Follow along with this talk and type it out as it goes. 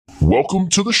Welcome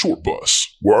to the Short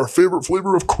Bus, where our favorite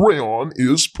flavor of crayon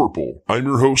is purple. I'm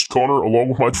your host, Connor, along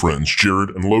with my friends, Jared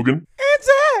and Logan. And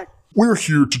Zach! We're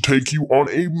here to take you on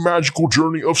a magical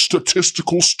journey of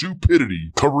statistical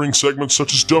stupidity, covering segments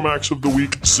such as Dumb Acts of the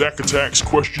Week, Zach Attacks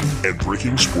Question, and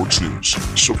Breaking Sports News.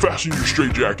 So fasten your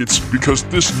straitjackets, because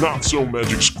this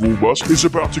not-so-magic school bus is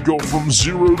about to go from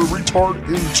 0 to retard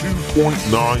in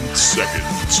 2.9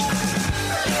 seconds.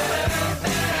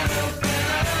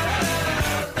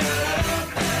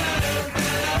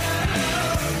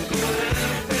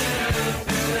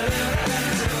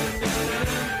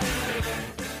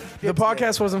 The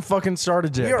podcast wasn't fucking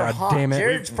started yet. We are God hot. damn it.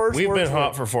 Jared's first We've words been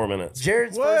hot for 4 minutes.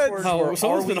 Jared's What? first words were,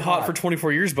 Someone's "Are been we hot for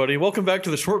 24 years, buddy. Welcome back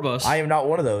to the short bus. I am not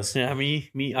one of those. Yeah,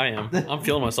 me, I am. I'm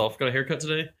feeling myself. Got a haircut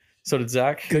today. So did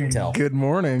Zach. Couldn't tell. Good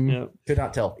morning. Yeah. Could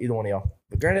not tell either one of y'all.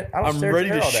 But granted, I don't I'm stare at ready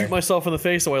your to hair all shoot day. myself in the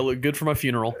face so I look good for my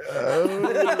funeral.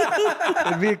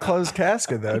 It'd be a closed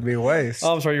casket, though. It'd be a waste.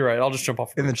 Oh, I'm sorry, you're right. I'll just jump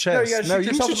off. in the No, chest. you gotta No, shoot you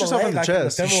can yourself shoot in the yourself in leg, the like in the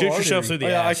chest. You femoral shoot artery. yourself through the Oh,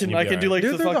 yeah, ass. I and can you'll be do all like Do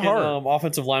it the through the fucking heart.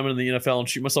 offensive lineman in the NFL and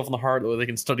shoot myself in the heart so they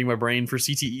can study my brain for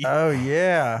CTE. Oh,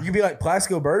 yeah. You could be like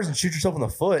Plaxico Burress and shoot yourself in the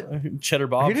foot. Cheddar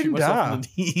Bob. He didn't shoot myself die. in the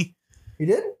knee. He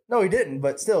didn't? No, he didn't.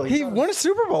 But still, He won a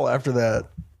Super Bowl after that.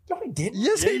 No, he didn't.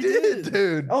 Yes, Yeah, he he did, did.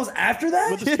 dude. That was after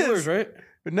that. With the Steelers, right?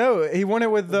 But no, he won it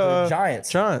with The the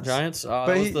Giants. Giants. Giants. But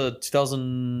That he- was the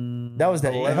 2000. That was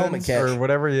the 11? helmet catch. Or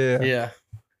whatever, yeah. Yeah.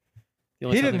 The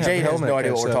only He time didn't they- have Jay the has helmet no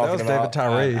idea catch, what we're though. talking That was about. David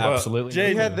Tyree. Absolutely. Jay-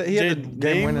 He had the Jade,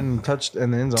 game name winning touch in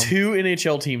the end zone. 2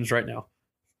 NHL teams right now.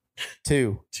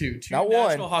 Two, Two Not one.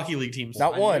 National Hockey League teams.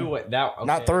 not one,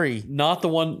 not three. Not the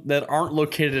one that aren't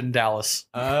located in Dallas.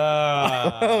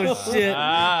 Oh, shit.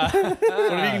 But if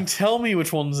you can tell me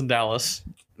which one's in Dallas.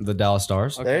 The Dallas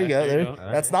Stars. Okay, There you go. there you There-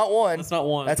 go. That's not one. That's not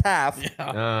one. That's half.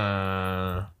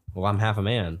 Yeah. Well, I'm half a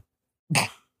man.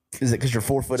 Is it because you're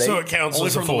 4'8"? So it counts Only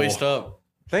as a from the full. waist up.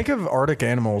 Think of Arctic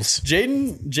animals.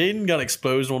 Jaden got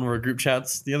exposed in one of our group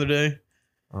chats the other day.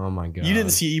 Oh my god. You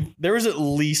didn't see. There was at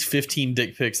least 15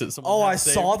 dick pics that someone. Oh, had I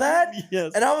saved. saw that?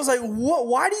 Yes. And I was like, "What?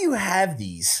 Why do you have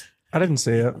these?" I didn't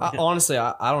see it. Honestly,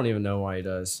 I don't even know why he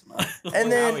does.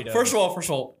 And then First of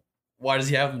all, why does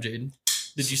he have them, Jaden?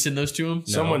 Did you send those to him?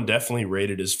 Someone definitely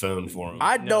raided his phone for him.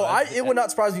 I know it would not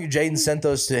surprise me if Jaden sent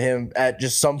those to him at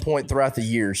just some point throughout the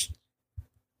years.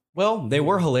 Well, they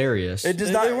were hilarious. It does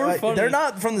They- not. they were like, funny. they're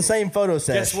not from the same photo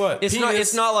set. Guess what?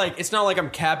 It's not like I'm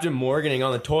Captain Morganing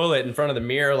on the toilet in front of the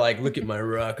mirror like, look at my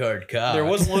rock hard cock. There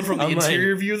was one from the I'm like-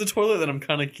 interior view of the toilet that I'm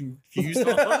kind of confused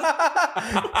on.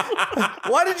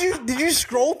 Why did you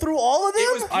scroll through all of them?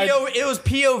 it was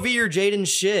POV or Jaden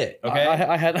shit. Okay.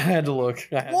 I had to look.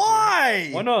 I had to. Why?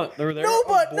 Why not? They were there. No, I was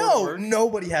but bored no, at work.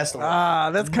 nobody has to.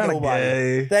 Look. That's kind of Nobody.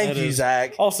 gay. Thank That you, is-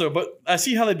 Zach. Also, but I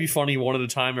see how they'd be funny one at a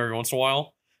time every once in a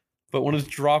while. But when it's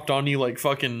dropped on you like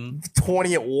fucking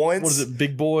 20 at once. what is it,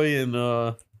 Big Boy and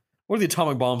what are the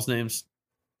atomic bombs names?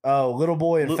 Oh, little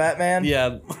boy and Li- fat man.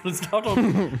 Yeah, it's dropped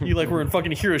on you like we're in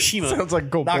fucking Hiroshima. Sounds like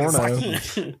Gold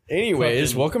Nagasaki.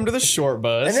 Anyways, Fucking- welcome to the short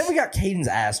buzz. And then we got Caden's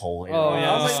asshole. Here. Oh,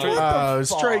 yeah. I was like, Straight- what the Oh,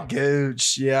 fuck? straight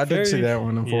gooch. Yeah, I did see that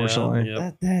one, unfortunately.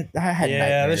 Yeah, That I had yeah,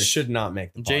 nightmares. this should not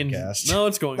make the Jane, podcast. no,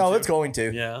 it's going. No, to. it's going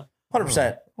to. Yeah,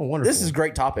 100%. Oh, wonderful. This is a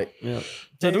great topic. yeah.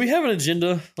 So, do we have an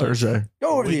agenda? Thursday.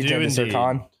 Go over to We the do agenda, Sir indeed.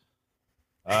 Con.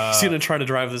 He's gonna try to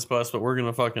drive this bus, but we're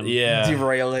gonna fucking Yeah.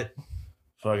 Derail it.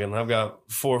 Fucking, I've got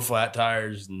 4 flat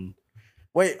tires and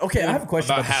Wait, okay, I have a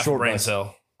question about about the half a short brain bus.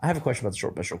 cell. I have a question about the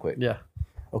short bus real quick. yeah.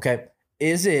 Okay.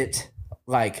 Is it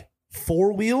like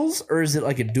 4 wheels or is it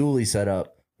like a dually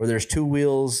setup where there's 2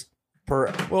 wheels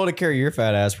per. Well, to carry your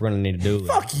fat ass, we're gonna need a dually.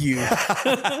 Fuck you.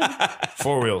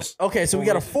 4 wheels. Okay, so we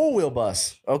got a 4-wheel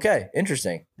bus. Okay,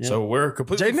 interesting. Yeah. So we're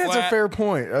completely Jaden has a flat. fair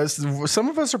point. Some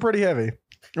of us are pretty heavy.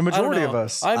 The majority I of don't know.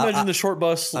 us. I imagine the short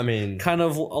bus. I mean, kind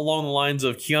of along the lines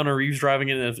of Keanu Reeves driving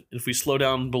it. And if we slow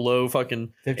down below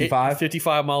fucking 55?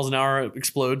 55 miles an hour, it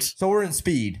explodes. So we're in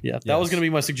speed. Yeah, that was Yes. going to be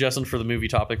my suggestion for the movie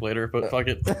topic later, but fuck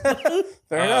it.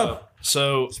 Fair enough.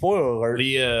 So Spoiler alert.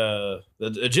 the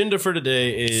agenda for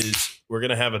today is we're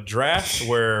gonna have a draft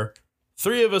where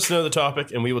 3 of us know the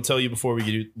topic, and we will tell you before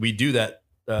we do that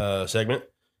segment,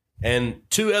 and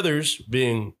 2 others,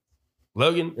 being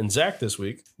Logan and Zach this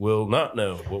week, will not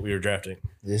know what we are drafting.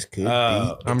 This could be.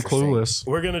 I'm I'm interesting. clueless.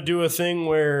 We're gonna do a thing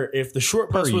where if the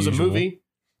short bus Per was usual. a movie,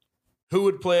 who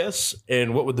would play us,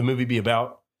 and what would the movie be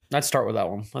about? I'd start with that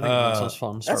one. I think that sounds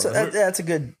fun. Start with it. That's a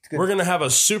good. We're gonna have a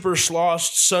super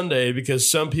sloshed Sunday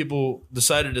because some people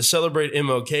decided to celebrate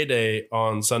MLK Day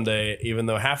on Sunday, even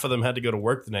though half of them had to go to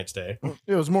work the next day.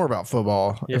 It was more about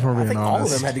football, if Yeah, we're I being think all of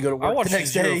honest. them had to go to I work watched the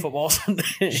next zero day. football Sunday.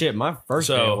 shit, my first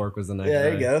day So- of work was the next Yeah,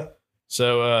 there day. you go.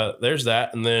 So there's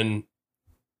that, and then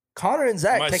Connor and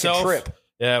Zach take a Myself- trip.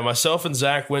 Yeah, myself and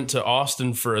Zach went to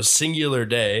Austin for a singular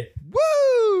day.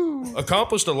 Woo!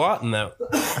 Accomplished a lot in that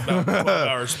about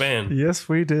 12-hour span. Yes,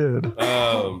 we did.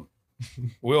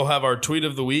 We'll have our tweet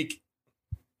of the week,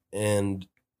 and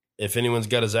if anyone's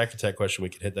got a Zach Attack question, we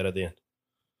can hit that at the end.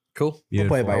 Cool. We'll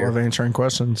play it by ear. Answering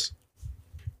questions.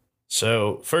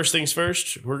 So first things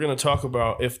first, we're going to talk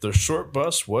about if the short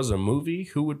bus was a movie,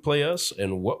 who would play us,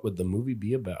 and what would the movie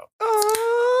be about?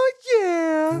 Oh,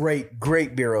 yeah.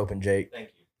 Great beer open, Jake. Thank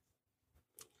you.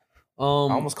 I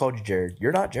almost called you Jared.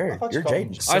 You're not Jared. You're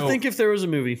Jaden. I think if there was a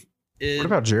movie, What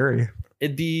about Jerry?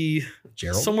 it'd be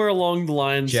Gerald? somewhere along the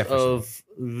lines Jefferson. of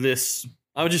this.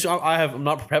 I'm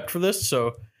not prepped for this,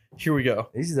 so here we go.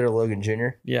 He's there, Logan Jr.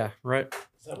 Yeah, right.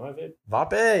 Is that my vape?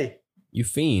 Vape. You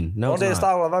fiend. No, Donde it's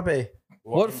not. está la vape?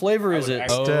 What flavor is it?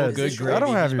 Oh, Dead. good I gravy.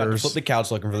 don't have He's about to yours. flip the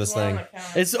couch looking for this thing.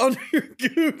 It's under your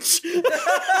gooch.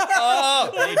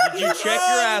 Oh, hey, did you check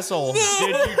your asshole? Did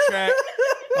you check?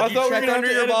 I you thought we were check gonna under have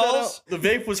to your edit that balls? out. The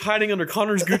vape was hiding under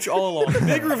Connor's gooch all along.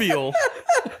 Big reveal.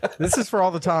 This is for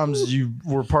all the times you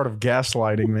were part of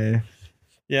gaslighting me.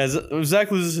 Yeah,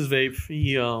 Zach loses his vape.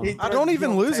 He I don't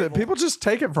even lose it. People just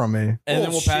take it from me. And then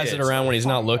we'll pass Bullshit. it around when he's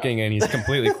not looking and he's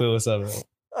completely clueless of it.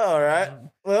 All right.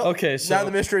 Well, Okay, so- now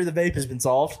the mystery of the vape has been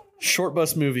solved. short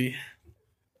bus movie.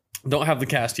 Don't have the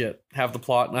cast yet. Have the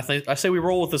plot, and I say we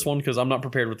roll with this one because I'm not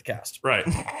prepared with the cast. Right.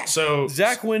 So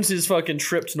Zach wins his fucking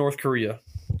trip to North Korea.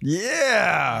 Yeah.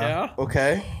 Yeah,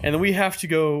 Okay. and then we have to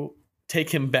go take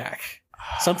him back.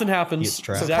 Something happens. Gets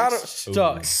trapped. Zach's So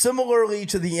stuck. Similarly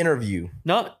to the interview.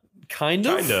 Not kind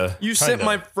of. kinda. You sent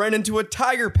my friend into a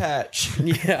tiger patch.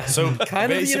 Yeah. So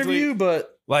kind of the basically- interview,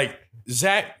 but like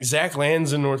Zach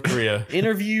lands in North Korea.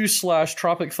 interview /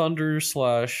 Tropic Thunder /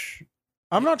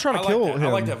 I'm not trying to kill him. I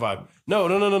like that vibe.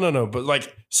 No. But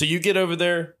like, so you get over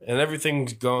there and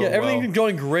everything's going. yeah, everything's well.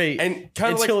 going great And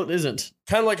kind of like until it isn't.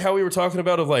 how we were talking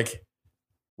about of like,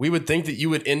 we would think that you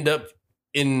would end up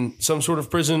in some sort of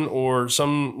prison or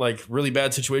some like really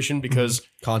bad situation because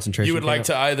Concentration. you would like camp.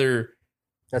 to either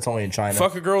That's only in China.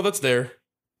 fuck a girl that's there,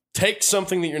 take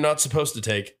something that you're not supposed to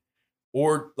take,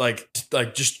 or like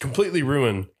just completely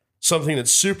ruin something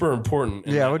that's super important.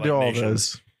 in Yeah, that, I would like, do all nation.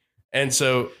 those. And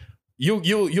so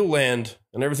you'll land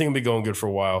and everything will be going good for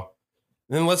a while.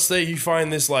 And then let's say you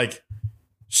find this like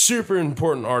super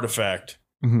important artifact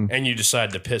Mhm. and you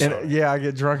decide to piss on it. And, yeah, I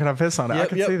get drunk and I piss on it. I Yep,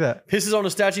 can yep. see that. Pisses on a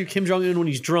statue of Kim Jong Un when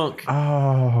he's drunk.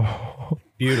 Oh.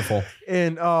 Beautiful.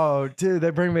 And oh, dude, they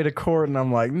bring me to court and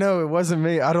I'm like, no, it wasn't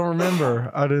me. I don't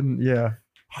remember. I didn't. Yeah.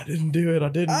 I didn't do it. I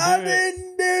didn't I do it.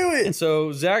 didn't do it. And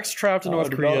so Zach's trapped in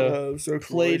North Korea,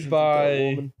 played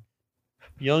by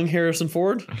young Harrison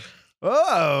Ford,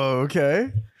 Oh,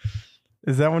 okay.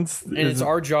 Is that one? and it's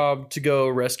our job to go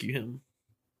rescue him.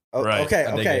 Oh, Right. Okay.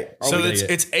 I dig Okay. it. So we it's dig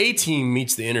it. it's A team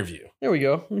meets the interview. There we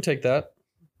go. Let me take that.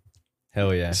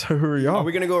 Hell yeah. So who are Are y'all?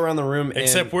 we gonna go around the room? And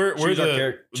Except we're choose our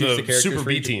choose the characters super for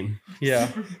B each- team.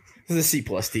 Yeah. The C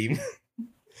plus team.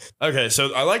 Okay,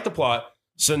 so I like the plot.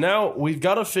 So now we've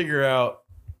got to figure out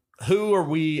who are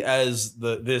we as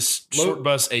this short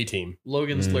bus A team.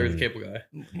 Logan's Larry the Cable Guy.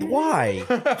 Why?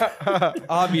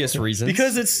 Obvious reasons.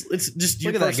 Because it's just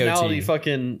your Look at that personality goatee.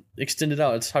 fucking extended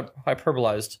out. It's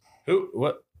hyperbolized. Who?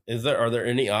 What is there? Are there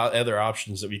any other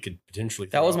options that we could potentially?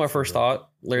 That throw was my out first for- thought.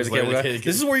 Larry Was the Larry Cable the Guy. Cable-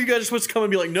 This is where you guys are supposed to come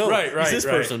and be like, no, Right, it's this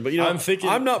right. person. But you know, I'm thinking-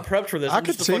 I'm not prepped for this. I I'm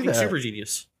could just a see fucking that. super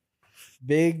genius.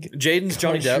 Big Jaden's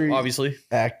Johnny Country- Depp, obviously.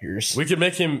 actors. We could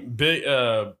make him Bill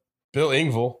Engvall. Bill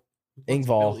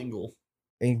Ingval. Engel.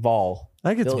 Ingval. I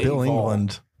think it's Bill Bill Engvall.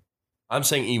 England. I'm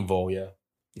saying Engvall. Yeah.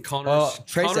 Connor's,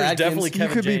 Trace Connor's Adkins. definitely You Kevin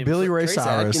You could be James. Billy Ray Trace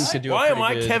Adkins Cyrus. could do a Why am pretty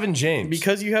I good- Kevin James?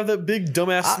 Because you have that big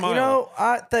dumbass smile. You know,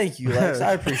 thank you, Lex.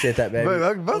 I appreciate that, baby.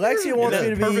 Alexia wants Yeah, me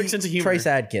to perfect be sense of humor. Trace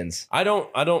Adkins. I don't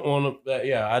want to.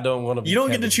 Yeah, I don't want to. you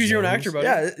don't get to choose your own actor, buddy.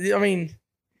 Yeah, I mean,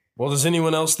 Well, does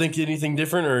anyone else think anything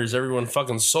different, or is everyone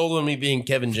fucking sold on me being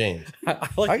Kevin James? I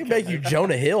like I can make you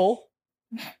Jonah Hill.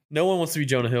 No one wants to be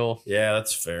Jonah Hill. Yeah,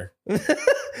 that's fair.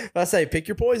 I say, pick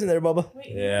your poison there, Bubba.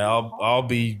 Yeah, I'll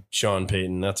be Sean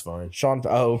Payton. That's fine. Sean.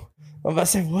 Oh, I'm about to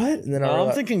say what? And then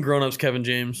I'm thinking grown ups Kevin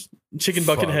James. Chicken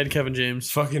bucket Fuck. head Kevin James.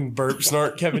 Fucking burp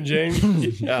snort Kevin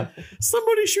James. Yeah.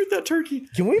 Somebody shoot that turkey.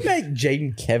 Can we make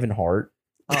Jaden Kevin Hart?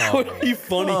 That would be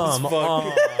funny as Come fuck.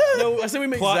 on. No, I say we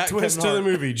make Plot Zach twist Kevin to the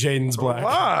Hart. movie. Jaden's black.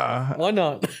 Ah. Why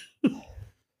not?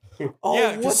 Oh,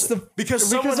 Yeah, what's the? because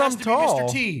someone I'm has to tall. be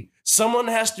Mr. T. Someone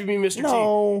has to be Mr.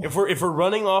 No. T. If we're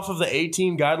running off of the A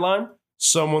team guideline,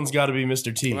 someone's got to be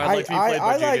Mr. T. I'd like to be played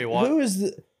by J.J. Watt.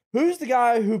 Who's the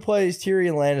guy who plays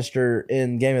Tyrion Lannister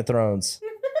in Game of Thrones?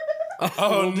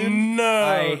 Oh no,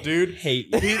 I dude. hate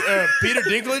you. Peter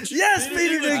Dinklage. Yes,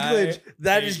 Peter Dinklage.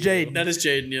 That is Jaden. That is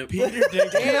Jaden. Yep. Peter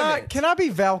Dinklage. Can I be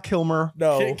Val Kilmer?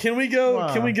 No, Can we go?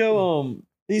 Wow. Can we go?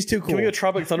 he's too cool. Can we go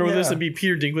Tropic Thunder with this Yeah. and be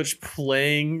Peter Dinklage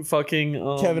playing fucking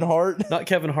Kevin Hart. Not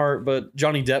Kevin Hart, but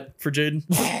Johnny Depp for Jaden.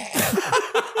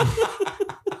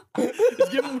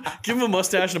 Just give him a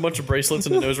mustache and a bunch of bracelets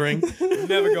and a nose ring.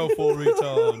 Never go full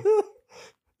retard.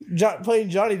 Playing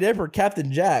Johnny Depp or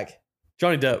Captain Jack.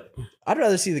 Johnny Depp. I'd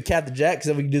rather see the Captain Jack because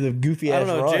then we can do the goofy I ass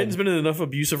don't know. run. Jaden's been in enough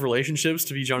abusive relationships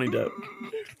to be Johnny Depp.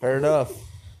 Fair enough.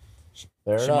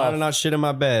 Fair She might have enough. not shit in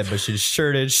my bed, but she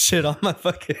sure did shit on my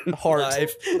fucking Heart.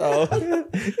 life. Oh.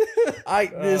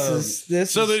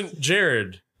 This So is then,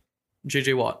 Jared.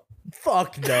 JJ Watt.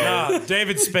 fuck no. Nah,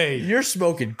 David Spade. You're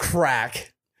smoking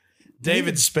crack.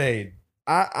 David Spade.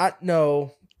 I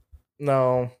no.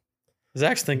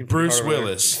 Zach's thinking Bruce hard over there.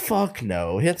 Willis. Fuck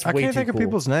no. It's I way can't too think cool. of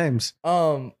people's names.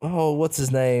 What's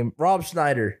his name? Rob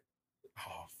Schneider.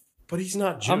 But he's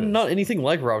not Jewish. I'm not anything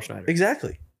like Rob Schneider.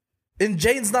 Exactly. And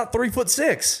Jaden's not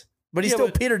 3'6", but he's Yeah, still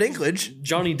but- Peter Dinklage.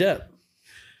 Johnny Depp.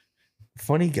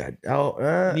 Funny guy.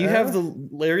 You have the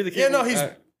Larry the Cable. Yeah, no, he's.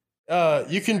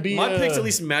 You can be. my picks at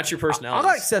least match your I personality.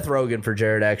 like Seth Rogen for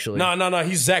Jared actually. No.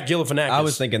 He's Zach Galifianakis. I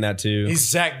was thinking that too. He's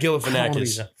Zach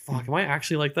Galifianakis. Fuck, am I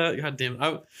actually like that? God damn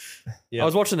it. Yep. I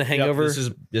was watching The Yep, Hangover.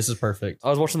 this is perfect. I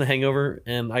was watching The Hangover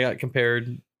and I got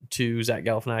compared to Zach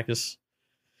Galifianakis.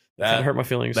 That hurt my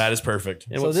feelings. That is perfect.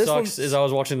 And So what this sucks one's- is I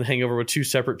was watching The Hangover with two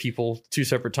separate people, two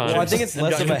separate times. Well, I think it's and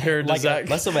less got of a compared to Zach.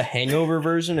 less of a hangover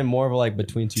version and more of a like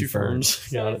between two two ferns.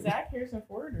 firms. So Got is it. Zach Harrison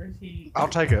Ford or is he? I'll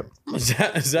take it.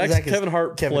 Zach's Zach is Kevin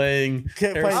Hart Kevin- playing.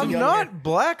 Can't play Harrison I'm young- not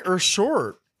black or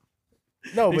short.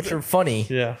 No, but you're funny.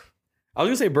 Yeah. I was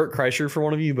gonna say Burt Kreischer for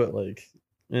one of you, but like,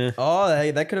 Oh,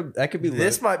 that could be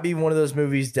This might be one of those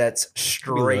movies that's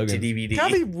straight to Logan. DVD. Can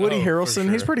I be Woody Oh, for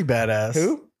Harrelson? He's sure. pretty badass.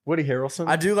 Who? Woody Harrelson.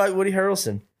 I do like Woody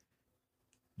Harrelson.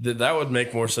 That would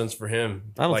make more sense for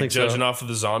him. I don't think so. judging off of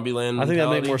the Zombieland. I think that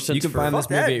mentality. make more sense. You can for find this Fuck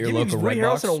that. movie at your Give me local Woody Red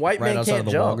Box, Harrelson, a white right man outside can't of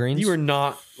the jump. Walgreens. You are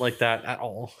not like that at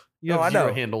all. You No, have I zero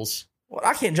know. handles. Well,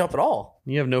 I can't jump at all.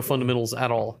 You have no fundamentals at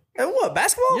all. And what,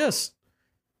 basketball? Yes.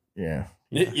 Yeah.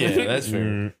 Yeah, that's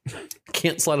fair.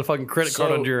 Can't slide a fucking credit card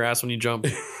So- under your ass when you jump.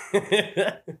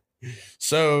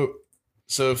 so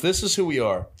if this is who we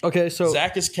are, Okay, so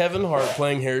Zach is Kevin Hart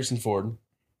playing Harrison Ford.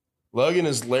 Logan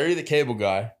is Larry the Cable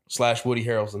Guy / Woody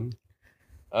Harrelson.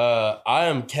 I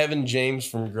am Kevin James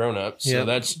from Grown Ups. So Yeah.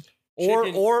 that's or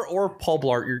chicken- or Paul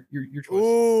Blart, your choice.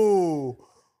 Ooh.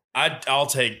 I'll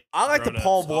take. I like the Grown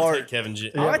Paul Ups. I'll Blart. take Kevin.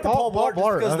 I like the Paul Blart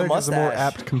just because I of the think is a more mustache.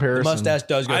 apt comparison. mustache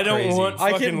does go I don't crazy. want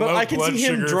I fucking can- but low I can blood see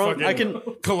him sugar drunk. fucking I can-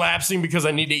 collapsing because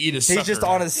I need to eat a He's just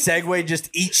on a Segway, just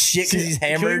eat shit because he's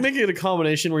Can we hammered. make it a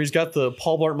combination where he's got the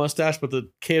Paul Blart mustache but the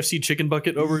KFC chicken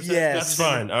bucket over his head? Yes. That's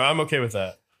fine. I'm okay with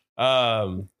that.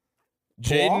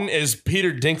 Jaden is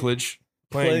Peter Dinklage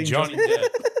playing Playing Johnny Depp.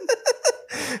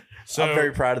 So I'm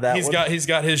very proud of that. he's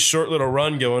got his short little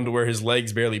run going to where his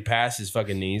legs barely pass his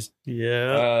fucking knees.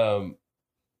 Yeah.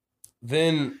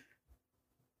 Then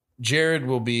Jared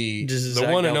will be Just the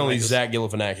Zach one and only Galifianakis. Zach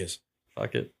Galifianakis.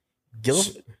 Fuck it.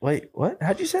 Wait, what?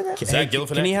 How'd you say that? Zach Hey,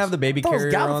 Galifianakis. can he have the baby I thought it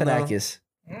was carrier on though? Galifianakis.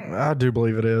 I do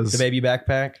believe it is. The baby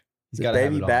backpack. He's The got to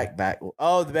have baby it on. backpack.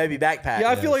 Oh, the baby backpack. Yeah,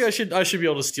 I feel like I should be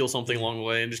able to steal something along the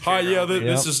way and just. Hi, carry it yeah, around.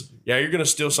 this is you're gonna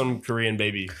steal some Korean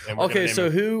baby. and we're Okay, gonna name so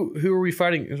him- who are we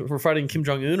fighting? We're fighting Kim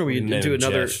Jong Un, or are we Name into him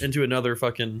Jeff. another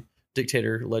fucking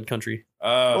dictator-led country?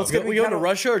 Well, it's gonna We be go to kinda-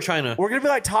 Russia or China? We're gonna be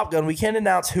like Top Gun. We can't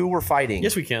announce who we're fighting.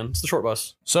 Yes, we can. It's the short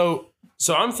bus. so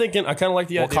I'm thinking I kind of like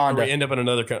the idea where Wakanda. we end up in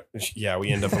another. Yeah, we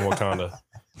end up in Wakanda.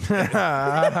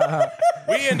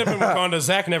 We end up in Wakanda.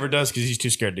 Zach never does because he's too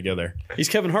scared to go there. He's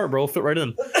Kevin Hart, bro. Fit right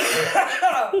in.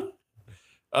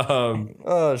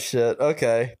 Oh shit.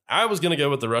 Okay. I was gonna go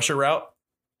with the Russia route,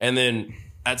 and then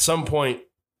at some point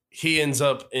he ends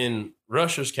up in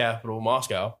Russia's capital,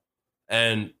 Moscow,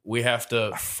 and we have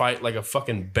to fight like a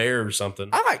fucking bear or something.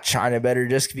 I like China better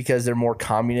just because they're more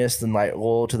communist and like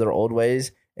loyal to their old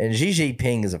ways. And Xi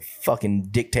Jinping is a fucking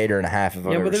dictator and a half. If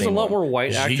I've Yeah, ever but there's a seen lot one. more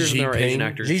white Xi actors than there are Asian Jinping.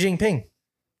 actors. Xi Jinping.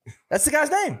 That's the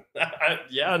guy's name.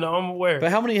 Yeah, no, I'm aware.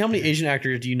 But how many Asian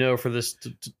actors do you know for this?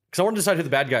 Because I want to decide who the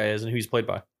bad guy is and who he's played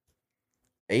by.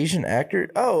 Asian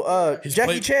actor. Oh, He's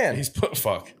Jackie played- Chan. He's put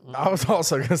fuck. I was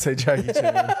also gonna say Jackie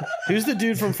Chan. Who's the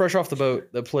dude from Fresh Off the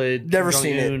Boat that played Never Kim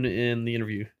seen it. Jong-un in The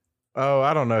Interview? Oh,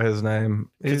 I don't know his name.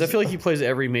 Because I feel like he plays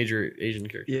every major Asian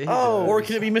character. Yeah, he Oh. does. Or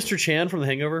can it be Mr. Chan from The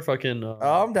Hangover? Fucking Oh,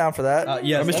 I'm down for that.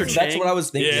 Yes, Mr. that's Chang? what I was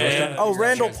thinking. Yeah. I was trying to Oh, figure out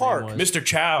Randall what his name Park. was. Mr.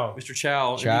 Chow. Mr.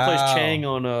 Chow. And he Chow. plays Chang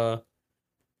on Why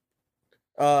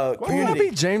would it Community.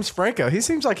 be James Franco? He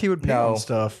seems like he would be No. on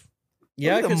stuff.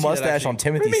 Yeah, Look I at could the see that mustache actually. on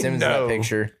Timothy What do you Simmons mean, in no? that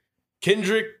picture.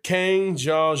 Kendrick Kang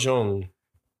Ja Jung,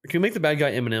 Can we make the bad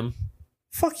guy Eminem?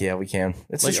 Fuck yeah, we can.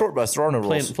 It's Like, a short bus. There are no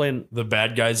rules. Playing the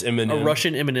bad guy's Eminem. a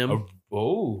Russian Eminem.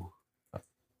 Oh,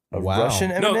 A Wow. Russian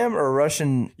No. Eminem or a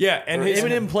Russian? yeah, and Or his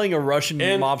Eminem playing a Russian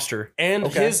and- mobster. and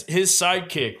Okay. his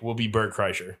sidekick will be Bert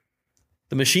Kreischer.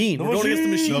 The Machine. We're going against the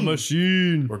Machine.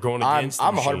 machine. We're going I'm against.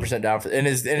 I'm the 100% down for it. And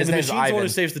his And name's the Machine's the one Ivan. who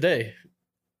saves the day.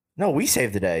 No, we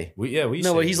saved the day. We No, but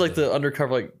saved he's like it. the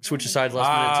undercover, like switches sides last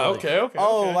minute. So, like- Okay.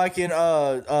 Oh, okay. like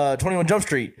in 21 Jump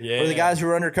Street, where the Yeah. guys who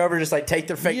are undercover just like take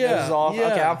their fake Yeah, noses off.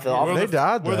 yeah. Okay, I'm feeling. We're They the-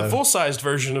 died, We're the though. full-sized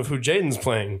version of who Jaden's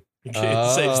playing.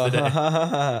 Saves the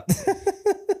day.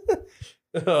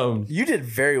 You did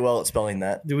very well at spelling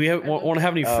that. do we want to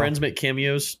have any Oh. friends make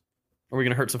cameos? Are we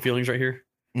going to hurt some feelings right here?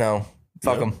 No,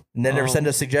 fuck No. them. And they never send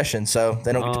us suggestions, so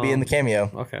they don't get to be in the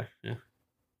cameo. Okay. Yeah.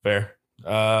 Fair.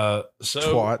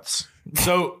 So Twats.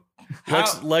 so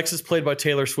Lex is played by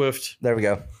Taylor Swift. There we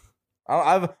go. All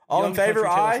Young in favor? country Taylor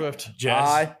Aye. Swift.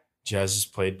 Jazz is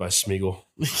played by Smeagol.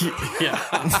 yeah.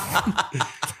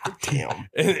 Damn.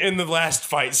 In the last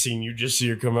fight scene, you just see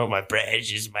her come out, my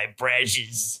precious.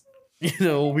 You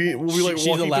know, we'll be like She's walking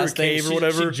the through a last thing. cave or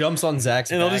whatever. She jumps on Zach's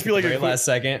And I'll back just be at like the a very quick- last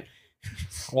second.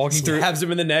 walking through. Stabs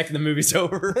him in the neck and the movie's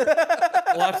over.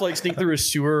 We'll have to like sneak through a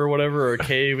sewer or whatever, or a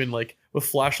cave, and like with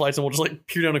flashlights, and we'll just like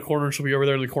peer down a corner, and she'll be over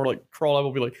there in the corner, like crawl up.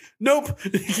 We'll be like, nope,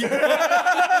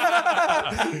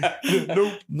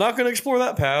 nope, not gonna explore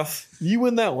that path. You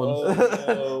win that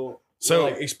one. So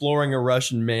like exploring a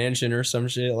Russian mansion or some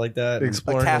shit like that.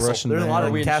 Exploring a castle. Russian There's a lot man. of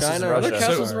Are we in castles in China? Are Russia. there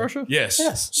castles in Russia? yes.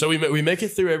 Yes. So we make it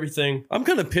through everything. I'm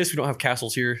kind of pissed we don't have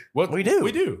castles here. What We do.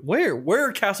 We do. Where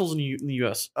are castles in the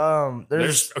U.S.?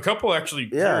 There's a couple actually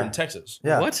Yeah. here in Texas.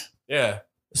 yeah. What? Yeah.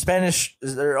 Spanish.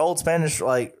 Is there old Spanish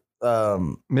like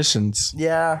Missions.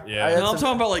 yeah. Yeah. I- No, I'm that's a-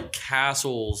 talking about like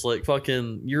castles, like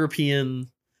fucking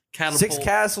European catapult. 6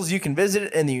 castles you can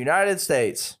visit in the United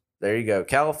States. There you go.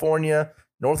 California,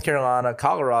 North Carolina,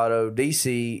 Colorado,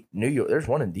 DC, New York. There's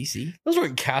one in DC. Those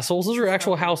aren't castles. Those are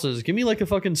actual houses. Give me like a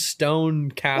fucking stone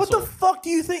castle. What the fuck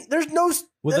do you think? There's no.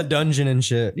 With a dungeon and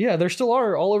shit. Yeah, there still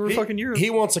are all over He- fucking Europe.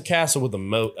 He wants a castle with a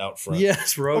moat out front.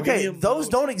 Yes, bro. Give Okay, me a those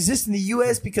moat. don't exist in the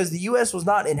U.S. because the U.S. was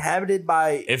not inhabited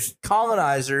by If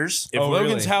colonizers. if Oh,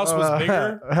 Logan's really? house was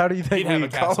bigger, How do you think he'd have we a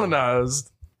castle.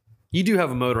 colonized? You do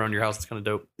have a moat around your house. It's kind of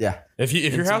dope. Yeah. if your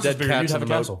And some house was dead bigger, you'd cats have a in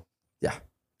the moat. castle. Yeah.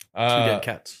 Two dead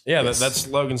cats Yeah, Yes. that's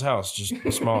Logan's house, just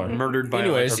smaller. murdered by.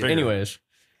 Anyways, bigger. anyways.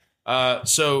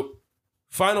 So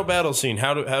final battle scene.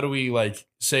 How do we like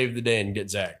save the day and get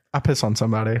Zach? I piss on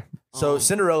somebody. So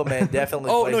Cinderella Man definitely.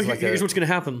 Oh plays no! like Here's a, what's gonna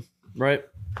happen. Right,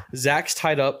 Zach's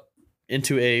tied up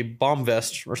into a bomb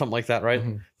vest or something like that. Right,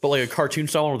 but like a cartoon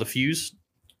style one with a fuse.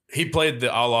 He played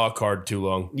the Allah card too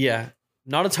long. Yeah,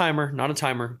 not a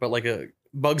timer, but like a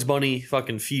Bugs Bunny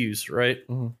fucking fuse. Right.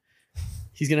 Mhm.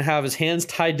 He's gonna have his hands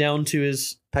tied down to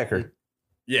his pecker.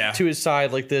 Yeah.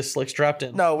 side like this, like strapped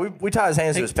in. No, we tie his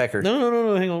hands to his pecker.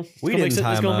 No. Hang on. We It's didn't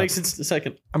tie It's him gonna up. make sense in a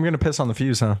second. I'm gonna piss on the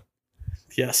fuse, huh?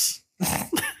 Yes.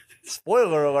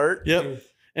 Spoiler alert. Yep.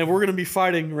 And we're gonna be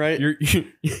fighting, right?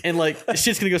 And like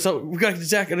shit's gonna go. So we gotta get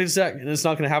Zach. I need Zach, and it's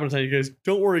not gonna happen until you guys.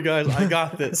 Don't worry, guys. I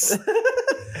got this.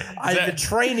 I've been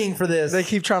training for this. They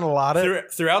keep trying to lot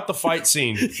it. Throughout the fight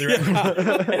scene, throughout,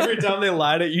 Every time they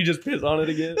light it, you just piss on it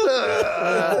again.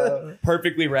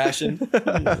 Perfectly rationed.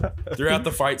 throughout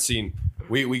the fight scene,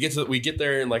 we get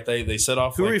there and like they set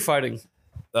off. Who are like, we fighting?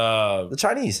 The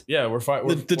Chinese. Yeah, we're fighting.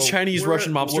 The Chinese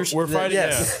Russian mobsters? We're fighting.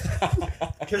 Yes.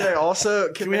 Can they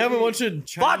also? Can we have a bunch of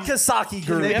Chinese? Vodka sake Can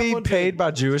group. they have be one paid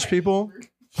by Jewish people?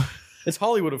 It's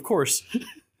Hollywood, of course.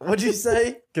 What'd you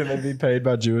say? Can they be paid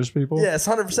by Jewish people? Yes,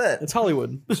 100%. It's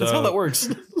Hollywood. That's So- how that works.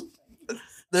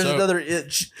 There's So- another.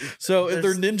 So if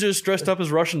they're ninjas dressed up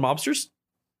as Russian mobsters,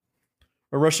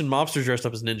 or Russian mobsters dressed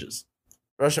up as ninjas.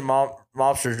 Russian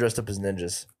mobsters dressed up as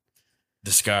ninjas.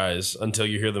 disguise until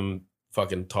you hear them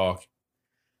fucking talk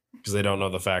because they don't know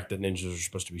the fact that ninjas are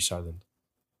supposed to be silent.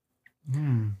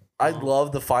 I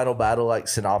love the final battle like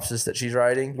synopsis that she's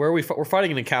writing. Where are we? We're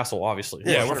fighting in a castle, obviously.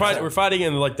 Yeah, 100%. we're fighting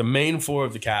in like the main floor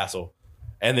of the castle,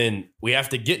 and then we have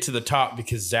to get to the top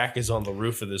because Zach is on the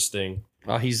roof of this thing.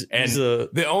 He's And the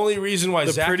the only reason why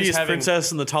Zach is prettiest having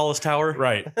princess in the tallest tower.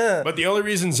 right, but the only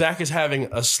reason Zach is having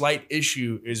a slight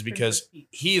issue is because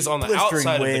he is on the Blistering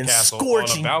outside of winds, the castle, on a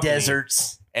scorching balcony,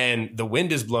 deserts. and the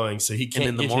wind is blowing, so he in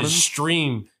can't the get morning, his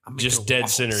stream I'm just making dead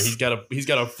waffles. center. He's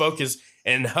got to focus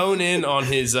and hone in on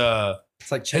his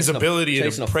It's like his chasing ability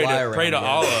chasing to a pray fly to around, yeah.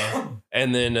 Allah,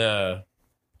 and then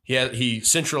he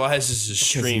centralizes his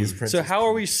stream. So how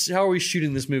are we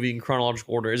shooting this movie in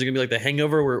chronological order? Is it gonna be like The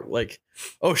Hangover, where like,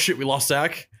 oh shit, we lost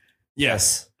Zach,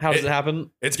 Yes. How does it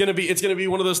happen? It's gonna be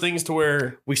one of those things to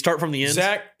where We start from the end.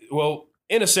 Zach. Well,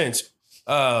 in a sense,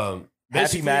 Happy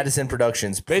basically- Madison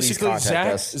Productions. Please Basically,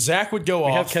 contact us. Zach would go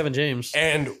we off, have Kevin James.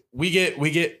 and we get.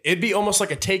 It'd be almost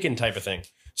like a Taken type of thing.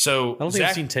 So I don't think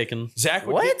I've seen Taken. Zach.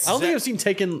 Would What? Get, I don't think Zach- I've seen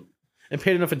Taken and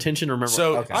paid enough attention to remember.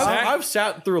 So Okay. Zach, I've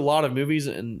sat through a lot of movies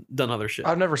and done other shit.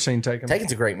 I've never seen Taken.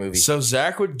 Taken's a great movie. so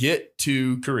Zach would get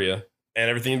to Korea, and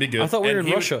everything would be good. I thought we And were in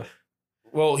he would- Russia.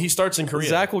 well, he starts in Korea.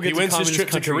 Zach will get he to wins his communist trip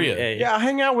to country Korea, A. Yeah, I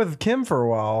hang out with Kim for a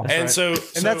while, and so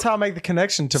and that's how I make the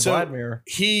connection to Vladimir.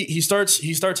 he starts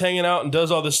hanging out and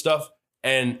does all this stuff,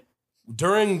 and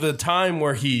during the time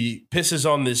where he pisses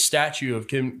on this statue of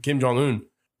Kim Jong Un,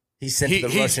 He's sent to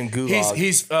the Russian gulag.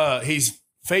 he's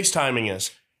FaceTiming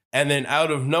us, and then out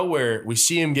of nowhere we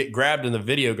see him get grabbed and the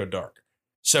video go dark.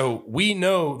 So we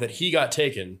know that he got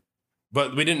taken,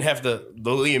 but we didn't have the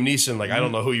Liam Neeson I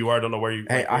don't know who you are, I don't know where you.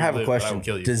 Hey, like, I where you have a live, but I question. will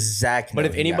kill you. Does Zach? But know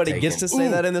if he got anybody gets to taken? say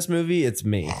that in this movie, it's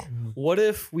me. What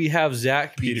if we have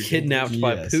Zach be Peter kidnapped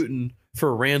by Yes. Putin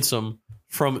for ransom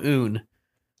from Un?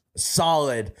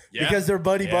 Solid, Yeah. because they're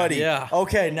buddy Yeah. buddy. Yeah.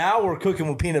 Okay, now we're cooking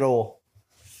with peanut oil.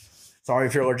 Sorry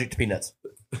if you're allergic to peanuts.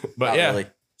 but Not yeah, really.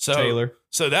 so Taylor.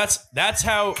 So that's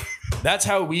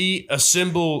how we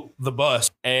assemble the bus,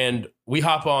 and we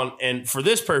hop on. And for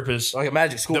this purpose, Like a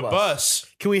magic school the bus. bus,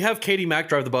 Can we have Katie Mack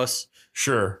drive the bus?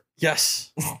 sure.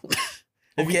 Yes.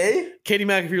 Okay. Katie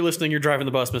Mack, if you're listening, you're driving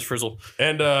the bus, Miss Frizzle.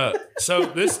 And so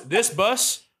this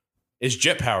bus is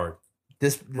jet powered.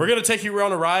 This We're gonna take you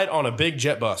on a ride on a big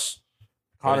jet bus,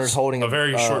 Connor's It's holding a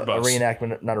very short bus. a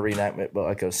reenactment, not a reenactment, but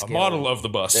like a a scale. model of the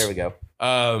bus. There we go.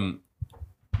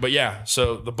 But yeah,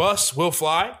 so the bus will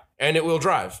fly and it will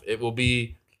drive. It'll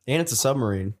be And it's a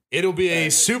submarine. a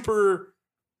super.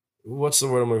 What's the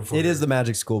word I'm looking for? It is the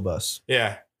magic school bus.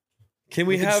 Yeah. Can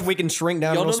we have? We can shrink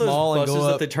down y'all real know those small and buses go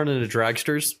that up. they turn into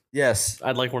dragsters? Yes.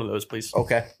 I'd like one of those, please.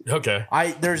 Okay. Okay.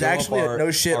 There's Go up actually our-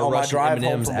 no shit our on my Russian drive home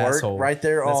M&M's from work, asshole. right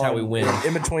there. That's on, how we win.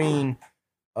 in between.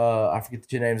 I forget the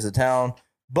two names of the town,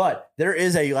 but there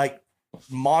is a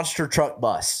monster truck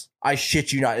bus. I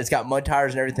shit you not. It's got mud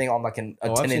tires and everything on a I've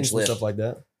 10-inch seen lift. stuff like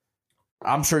that.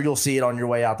 I'm sure you'll see it on your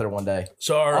way out there one day.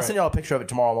 So all I'll right. send y'all a picture of it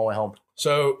tomorrow on my way home.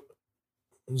 So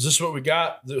is this what we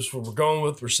got? This is what we're going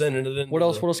with. We're sending it in. What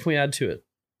else? What else can we add to it?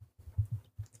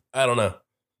 I don't know.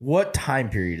 What time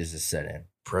period is this set in?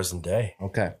 Present day.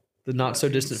 Okay. The not so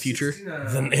distant future.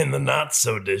 In the not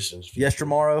so distant future.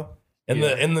 Yestermorrow In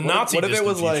the Nazi What if it distant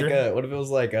was future. what if it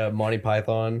was like Monty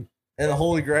Python? and the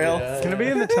Holy Grail. Can it be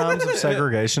in the times of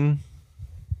segregation?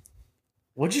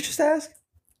 What'd you just ask?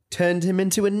 Turned him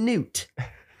into a newt.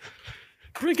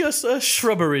 Bring us a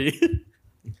shrubbery.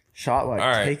 Shot like All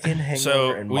right. Taken, Hangover,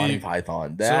 So and we- Monty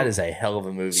Python. That so- is a hell of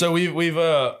a movie. So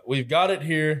we've got it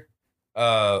here.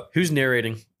 Who's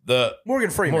narrating? The Morgan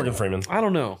Freeman. Morgan Freeman. I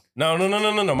don't know. No.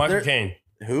 Michael There- Caine.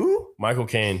 Who? Michael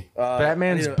Caine.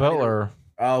 Batman's butler.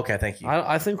 Oh, okay, thank you.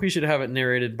 I think we should have it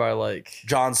narrated by like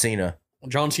John Cena.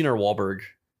 John Cena or Wahlberg.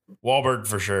 Wahlberg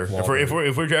for sure. If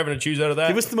we're having to choose out of that,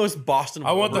 Give us the most Boston.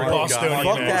 I want the Wahlberg Bostonian guy.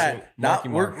 Fuck man. that. Not, Marky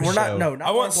we're Mark we're not. show. No, not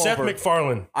I want Mark Seth Wahlberg.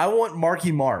 MacFarlane. I want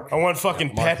Marky Mark. I want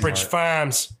fucking Marky Pepperidge Mark.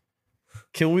 Farms.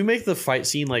 Can we make the fight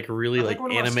scene like really like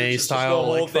anime style? The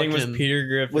whole Like thing was fucking- Peter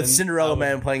Griffin. With Cinderella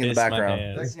Man playing in the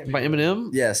background. by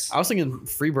Eminem. Yes. I was thinking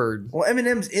Freebird. Well,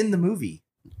 Eminem's in the movie.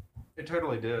 It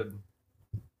totally did.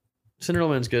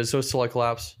 Cinderella Man's good, so it's still like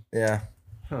collapse. Yeah.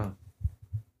 Huh.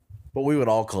 But we would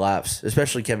all collapse,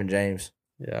 especially Kevin James,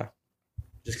 Yeah.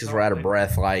 just because we're out of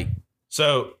breath. Like,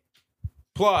 So,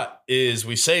 plot is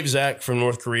we save Zach from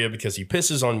North Korea because he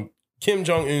pisses on Kim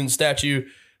Jong Un's statue,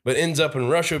 but ends up in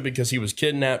Russia because he was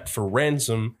kidnapped for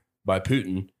ransom by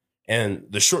Putin, and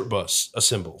the short bus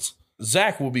assembles.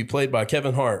 Zach will be played by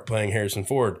Kevin Hart, playing Harrison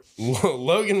Ford.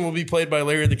 Logan will be played by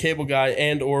Larry the Cable Guy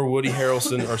and or Woody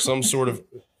Harrelson or some sort of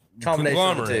combination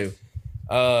of the conglomerate. two.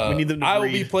 We need them to I will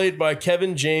breed. be played by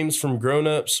Kevin James from Grown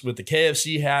Ups with the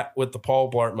KFC hat with the Paul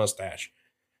Blart mustache.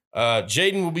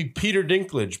 Jaden will be Peter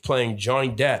Dinklage playing Johnny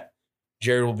Depp.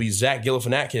 Jared will be Zach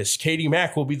Galifianakis. Katie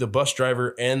Mack will be the bus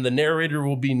driver, and the narrator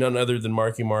will be none other than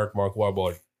Mark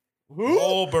Wahlberg.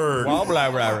 Wahlberg.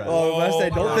 Oh, I say,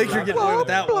 don't think you're getting away with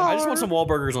that one. I just want some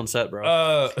Wahlburgers on set,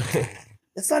 bro.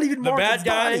 It's not even The Mark, bad it's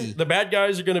guy. Donnie. The bad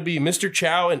guys are going to be Mr.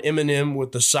 Chow and Eminem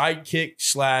with the sidekick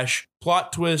 /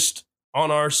 plot twist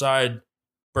on our side.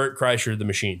 Bert Kreischer, the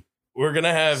machine. We're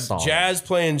gonna have Solid. Jazz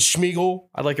playing Schmiegel.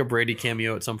 I'd like a Brady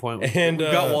cameo at some point. And, we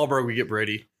got uh, Wahlberg, we get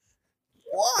Brady.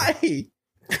 Why?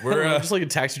 We're just like a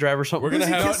taxi driver or something. we're gonna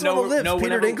Who's he have kissing on the lips?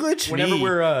 Peter Dinklage? Whenever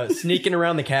we're sneaking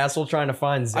around the castle trying to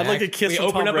find Zach, I'd like a kiss we from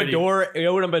open Tom up Brady. a door. We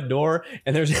open up a door,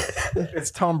 and there's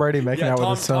It's Tom Brady making out with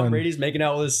his son. Tom Brady's making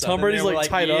out with his son. Tom and Brady's, then we're like,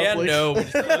 tied up, Yeah, like- no. we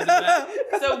just close it back.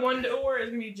 So one door is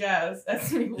gonna be Jazz.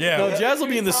 That's me. Yeah. No, Jazz will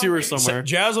be in the sewer somewhere.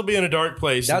 Jazz will be in a dark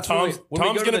place. That's and when we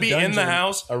Tom's go to gonna the be in the dungeon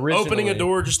house, originally. opening a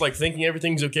door, just like thinking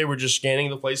everything's okay. We're just scanning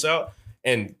the place out,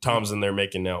 and Tom's in there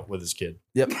making out with his kid.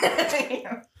 Yep.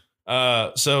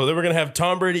 So then we're gonna have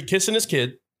Tom Brady kissing his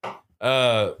kid.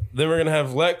 Then we're gonna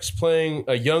have Lex playing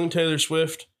a young Taylor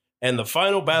Swift, and the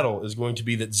final battle is going to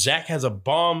be that Zach has a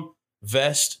bomb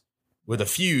vest with a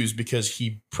fuse because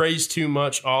he prays too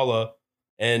much Allah,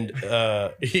 and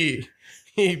he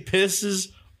pisses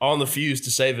on the fuse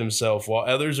to save himself while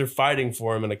others are fighting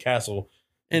for him in a castle.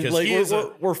 And Because like he is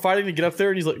we're fighting to get up there,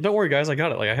 and he's like, "Don't worry, guys, I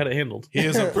got it. Like I had it handled." He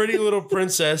is a pretty little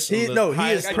princess. He of the is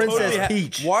highest- Princess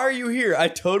Peach. Why are you here? I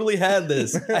totally had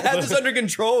this. I had this under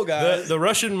control, guys. The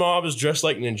Russian mob is dressed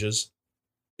like ninjas.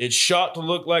 It's shot to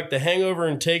look like The Hangover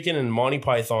and Taken and Monty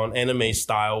Python anime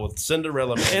style with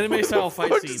Cinderella. Anime style fight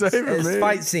Fuck scenes. saving It's me.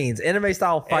 fight scenes, anime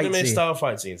style fight anime scenes. style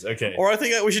fight scenes. Okay. Or I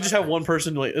think that we should just have one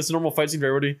person like it's a normal fight scene for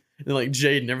everybody, and then like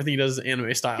Jade and everything he does is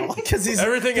anime style. Because he's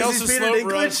Everything 'cause else he's is Peter slow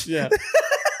Dinklage. rush. Yeah.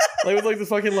 Like with like the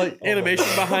fucking like animation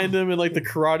behind him and like the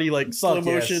karate like slow Fuck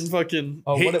motion yes. fucking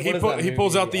Oh, He- what he is pull- that he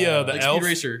pulls movie? out the like elf. Speed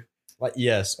Racer. like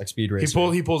yes, like Speed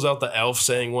Racer. He pulls out the elf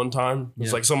saying one time. It's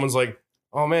Yeah. like someone's like,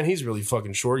 "Oh man, he's really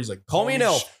fucking short." He's like, Call me an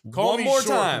elf. Call One me more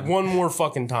short time." One more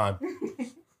fucking time."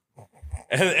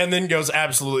 and then goes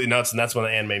absolutely nuts, and that's when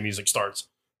the anime music starts.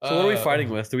 So what are we fighting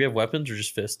with? Do we have weapons or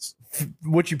just fists?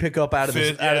 What you pick up out of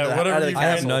Fit, the out of yeah, the, whatever out of the you I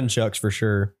have castle. nunchucks for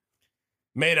sure.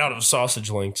 Made out of sausage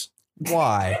links.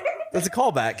 Why? That's a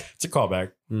callback. It's a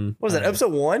callback. What was that?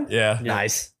 Episode 1? Yeah.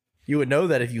 Nice. You would know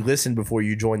that if you listened before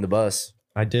you joined the bus.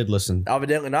 I did listen.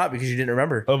 Evidently not because you didn't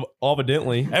remember.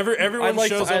 Evidently. Everyone I'd like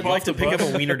shows to, up I'd like off to the pick bus.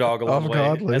 up a wiener dog along the way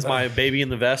Avocado. as my baby in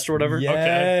the vest or whatever.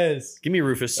 Yes. Give me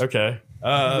Rufus. Okay.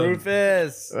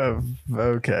 Rufus.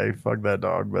 Okay, fuck that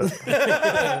dog, but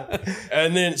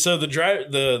And then so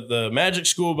the magic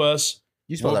school bus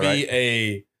You spelled will that be right.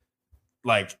 a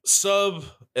like sub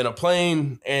and a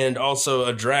plane and also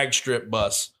a drag strip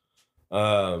bus.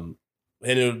 And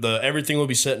everything will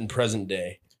be set in present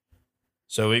day.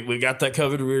 So we got that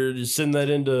covered. We're just sending that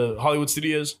into Hollywood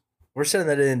Studios We're sending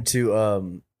that into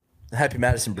Happy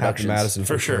Madison Happy Productions. Madison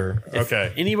for sure.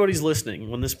 Okay. Anybody's listening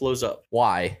when this blows up,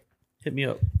 Why? hit me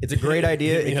up. It's a great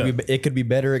idea. It could be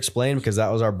better explained because that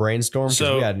was our brainstorm. Because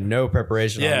So- we had no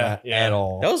preparation on Yeah, that yeah. at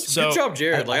all. That was So- good job,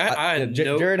 Jared. Like I had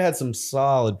no. Jared had some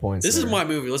solid points. This is there. my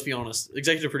movie. Let's be honest.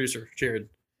 Executive producer, Jared.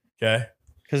 Okay.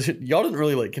 Because y'all didn't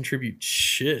really like contribute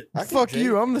shit. fuck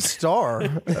you. I'm the star. I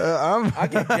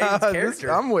get Jaden's character.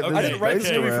 I'm with Okay, I this didn't write this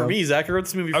okay. movie for me, Zach. I wrote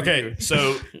this movie for Okay. you.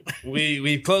 So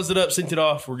we closed it up, synced it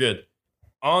off. We're good.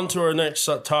 On to our next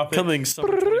topic. Coming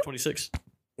summer 2026.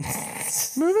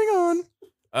 Moving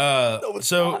on.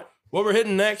 So what we're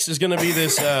hitting next is going to be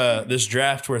this this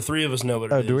draft where three of us know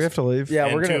what it Oh, is. do we have to leave? Yeah,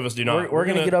 And we're two gonna of us do not. We're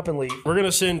gonna get up and leave. We're going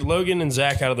to send Logan and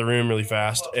Zach out of the room really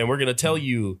fast, and we're going to tell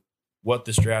you what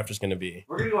this draft is going to be.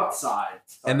 We're gonna go outside.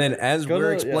 And then as Go we're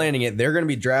to- explaining it, they're going to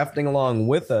be drafting along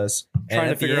with us. And Trying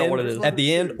to at the figure out end- what it is. At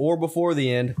the end or before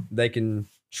the end, they can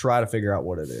try to figure out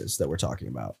what it is that we're talking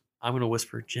about. I'm going to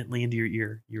whisper gently into your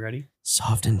ear. You ready?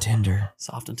 Soft and tender.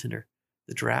 Soft and tender.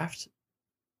 The draft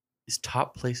is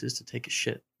top places to take a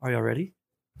shit. Are y'all ready?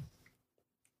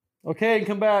 Okay,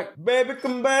 come back. Baby,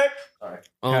 come back.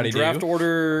 Howdy Draft do.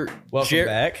 order. Welcome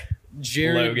back.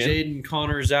 Jared, Logan. Jaden,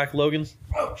 Connor, Zach, Logan.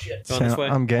 Oh shit. Going this way.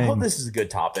 I'm I game. hope this is a good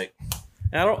topic.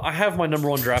 And I have my number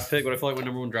one draft pick, but I feel like my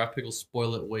number one draft pick will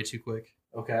spoil it way too quick.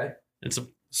 Okay. It's a,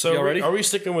 So Y'all ready? are we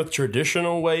sticking with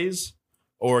traditional ways,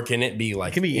 or can it be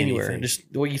like it can be anywhere. anything? Just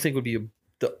what you think would be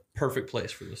the perfect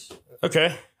place for this.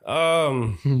 Okay.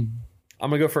 I'm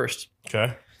gonna go first.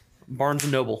 Okay. Barnes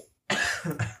and Noble,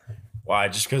 Why?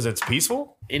 Just because it's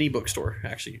peaceful? any bookstore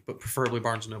actually, but preferably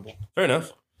Barnes and Noble. Fair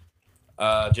enough.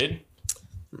 Jade.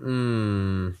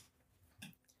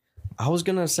 I was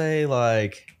going to say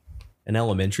like an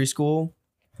elementary school.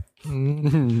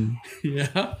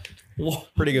 Yeah. Well,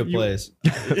 Pretty good place.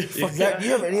 Fuck, Zach, do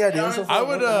you have any idea? So far I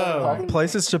would, what we're talking?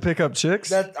 Places to pick up chicks.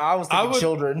 That I was I thinking would-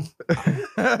 children.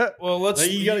 Well, let's.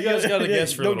 You You, gotta- guys got to yeah,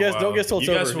 guess for a don't little guess- don't while. guess till it's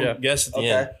You guys over, will yeah. guess at the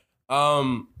Okay.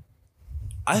 end.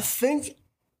 I think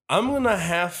I'm gonna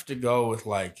have to go with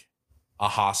like a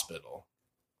hospital.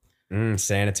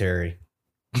 Sanitary.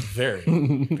 Very.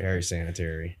 Very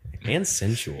sanitary. And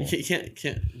sensual. you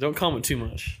can't. Don't comment too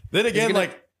much. Then again, gonna-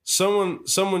 like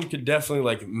someone could definitely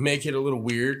like make it a little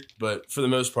weird, but for the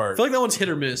most I part, feel like that one's hit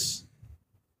or miss.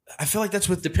 I feel like that's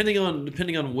with Depending on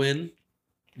when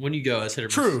you go, that's hit or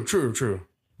miss. True.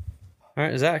 All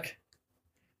right, Zach.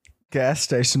 Gas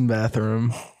station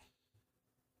bathroom.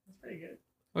 Pretty good.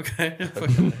 Okay.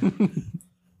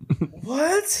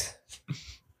 What?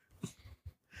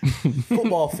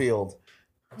 Football field.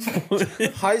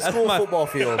 High school my- football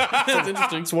field. That's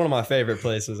interesting. It's one of my favorite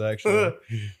places, actually.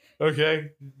 Okay,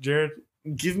 Jared.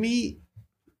 Give me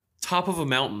top of a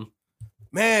mountain.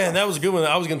 Man, that was a good one.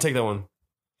 I was gonna take that one.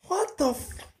 What the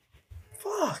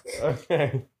fuck?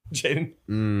 Okay,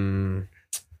 Jaden.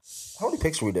 How many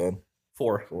picks are we doing?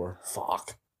 4.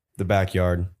 Fuck. The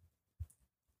backyard.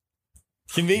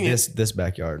 Convenient. This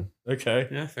backyard. Okay.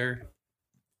 Yeah, fair.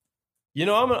 You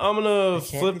know, I'm gonna I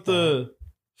can't flip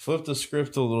get the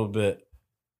script a little bit,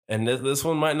 and this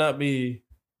one might not be,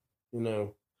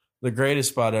 the greatest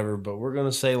spot ever, but we're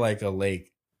gonna say like a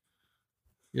lake.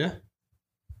 Yeah.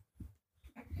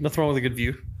 Nothing wrong with a good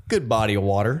view. Good body of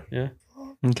water. Yeah.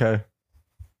 Okay.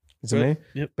 Is it me?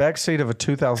 Yep. Backseat of a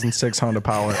 2006 Honda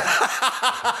Pilot.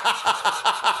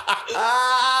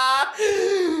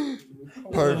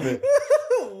 Perfect.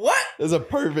 What? It's a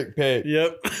perfect pick.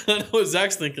 Yep. I know what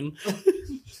Zach's thinking.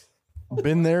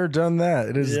 Been there, done that.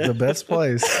 It is Yeah. the best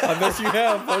place. I bet you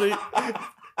have, buddy.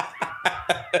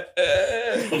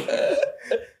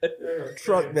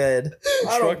 Truck bed.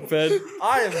 Truck bed.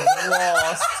 I am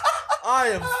lost. I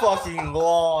am fucking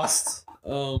lost.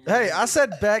 Hey, I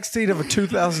said backseat of a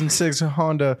 2006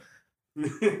 Honda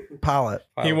Pilot.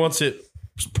 He wants it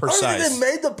They precise.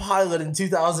 made the pilot in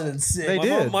 2006. They my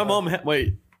did. Mom, my mom had,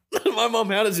 wait. My mom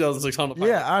had a 2006 Honda Pilot.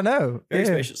 Yeah, I know. Very Yeah.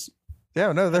 spacious.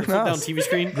 Yeah, no, they're Flip down nice. TV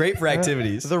screen. Great for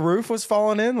activities. The roof was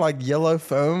falling in, like yellow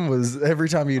foam was every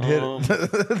time you'd hit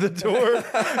the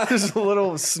door. Just a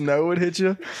little snow would hit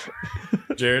you.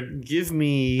 Jared. Give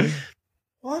me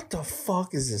What the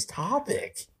fuck is this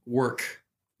topic? work.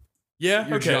 Yeah.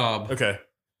 Your okay. job. Okay.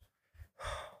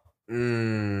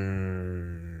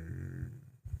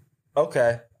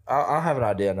 Okay. I have an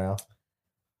idea now.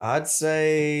 I'd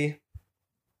say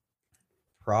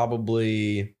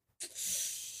probably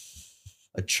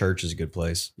a church is a good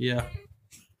place. Yeah.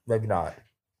 Maybe not.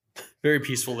 Very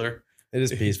peaceful there. It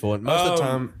is peaceful. And most of the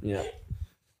Um, time, yeah.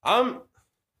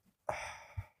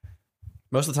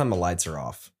 Most of the time the lights are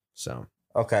off. So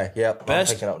Okay. Yep.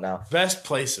 Best- I'm picking up now. Best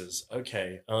places.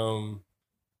 Okay.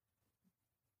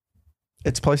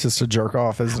 It's places to jerk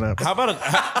off, isn't it?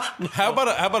 How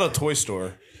about a toy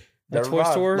store? The Never toy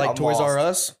mind. store? like I'm Toys lost. R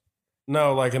Us.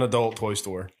 No, like an adult toy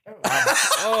store.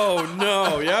 Oh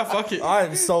no! Yeah, fuck it. I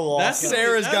am so lost. That's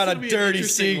Sarah's That's got a gonna be an dirty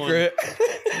interesting one. secret.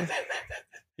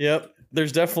 Yep.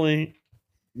 There's definitely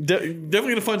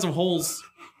gonna find some holes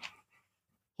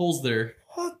there.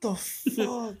 What the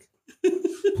fuck?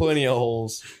 Plenty of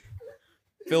holes.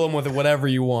 Fill them with whatever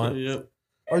you want. Yep.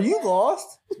 Are you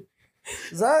lost?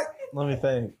 Zach? Let me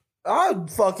think. I'm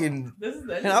fucking This is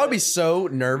the And I would be so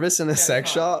nervous in a sex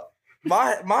shop.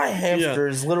 my hamster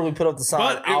is literally put up the sign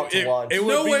But out to lunch. it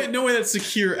would be- No way that's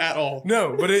secure at all.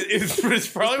 No, but it's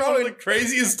probably one of the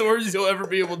craziest stories you'll ever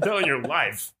be able to tell in your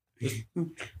life.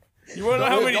 You want to know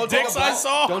how many Don't take dicks a I black-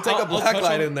 saw? Don't take a I'll black touch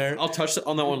light on- in there. I'll touch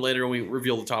on that one later when we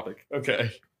reveal the topic.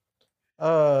 Okay.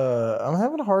 I'm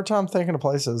having a hard time thinking of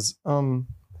places. My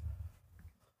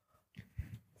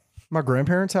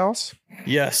grandparents' house.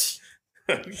 Yes.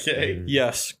 Okay.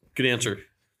 Yes. Good answer.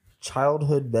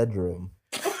 Childhood bedroom.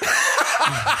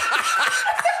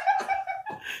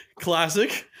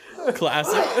 Classic.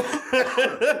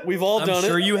 We've all I'm done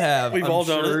sure it. you have. We've I'm all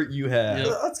done sure it. You have.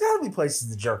 Yeah. That's gotta be places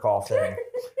to jerk off in.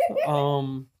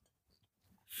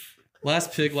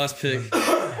 Last pick. I'm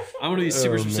gonna be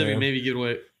super specific. man. Maybe give it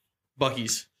away.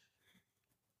 Bucky's.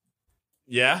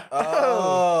 Yeah.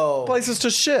 Oh. Places to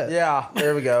shit. Yeah,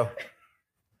 there we go.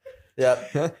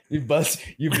 Yep. You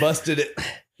busted it.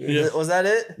 Was that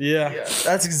it? Yeah.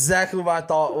 That's exactly what I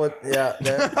thought. Yeah.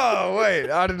 there. Oh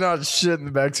wait, I did not shit in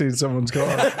the backseat of someone's car.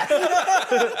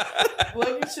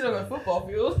 Like you shit on a football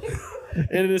field. And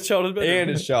in his childhood bedroom. And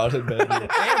his childhood bedroom.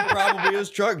 And probably his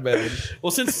truck bed.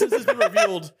 Well, since it's been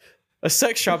revealed, a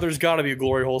sex shop, there's got to be a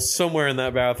glory hole somewhere in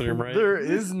that bathroom, right? There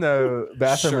is no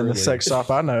bathroom in the Surely. sex shop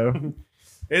I know.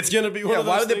 It's gonna be one Yeah, of those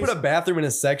why would they things- put a bathroom in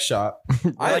a sex shop?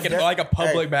 like a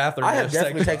public bathroom. I in a have sex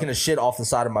definitely shop. taken a shit off the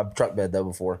side of my truck bed though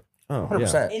before. Oh,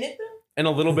 100%. In it though? And a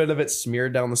little bit of it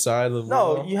smeared down the side of the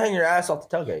No, wall. you hang your ass off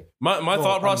the tailgate. My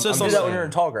thought process Do on, that when you're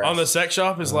in tall grass. on the sex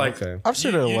shop is like okay. I've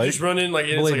seen you, it you late. just run in like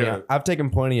it's Believe like me, I've taken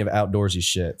plenty of outdoorsy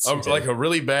shits. like a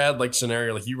really bad like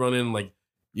scenario. Like you run in like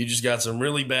you just got some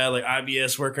really bad like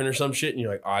IBS working or some shit, and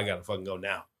you're like, oh, I gotta fucking go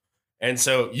now. And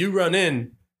so you run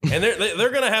in, and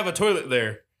they're gonna have a toilet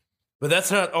there. But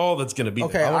that's not all that's going to be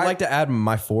Okay, there. I would like to add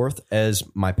my fourth as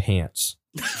my pants.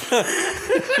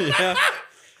 Yeah.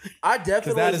 I Because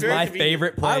definitely that is very my convenient.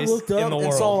 favorite I place looked in up the and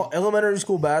world. saw elementary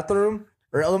school bathroom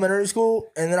or elementary school,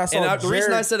 and then I saw And the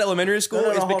reason I said elementary school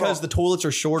No, is hold because on. the toilets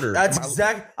are shorter. that's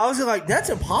exact. I was like, that's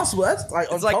impossible. That's like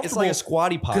it's like a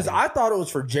squatty potty. because I thought it was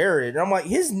for Jared, and I'm like,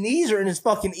 his knees are in his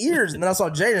fucking ears, and then I saw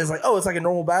Jaden. It's like, oh, it's like a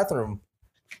normal bathroom.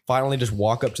 finally just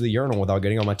walk up to the urinal without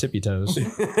getting on my tippy toes.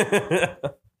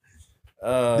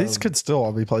 These could still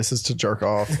all be places to jerk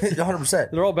off.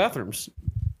 100%. They're all bathrooms.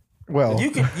 Well,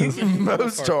 You can.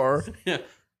 most are.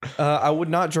 I would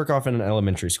not jerk off in an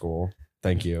elementary school.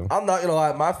 Thank you. I'm not gonna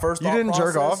lie. My first You thought didn't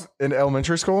jerk process- off in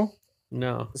elementary school?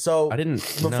 No. So I didn't.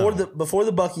 before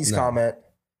the Bucky's No. comment,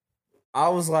 I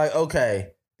was like, okay,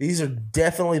 these are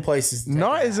definitely places. To take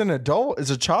Not a as nap. an adult, as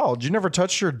a child. You never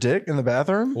touched your dick in the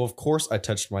bathroom? Well, of course I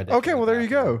touched my dick. Okay, in the well, there you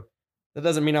bathroom. go. That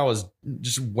doesn't mean I was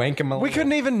just wanking my. We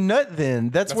couldn't even nut then.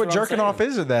 That's what what I'm jerking saying. off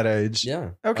is at that age. Yeah.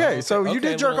 Okay, Oh, so you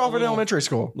okay, did jerk little- off in little- elementary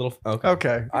school. Little. Okay.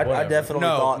 Okay. I Whatever. definitely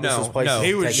No, thought this no, was places. no. to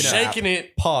He was take a nap. shaking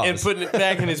it Pause. and putting it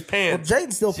back in his Well, pants.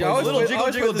 Jaden still See, I plays. always little played- jiggle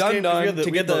always jiggle played this dun game 'cause dun we had the-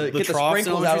 to we had get the the get the troughs in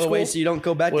sprinkles out of the way elementary so you don't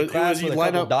go back Well, to class you with a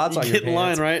line couple up, dots you on your get in line,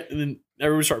 pants. right? And then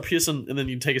everyone start pissing, and then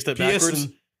you take a step backwards,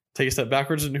 and take a step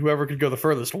backwards, and whoever could go the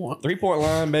furthest won. 3-point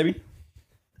line, baby.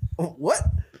 What?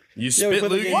 You we spit put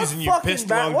the game- loogies and you pissed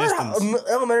long distance.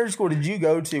 elementary school did you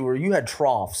go to where you had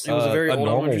troughs? It was a very a old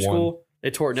normal elementary one. school. They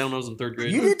tore it down when I was in third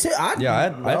grade. You did too. Yeah, I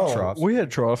had no. troughs. We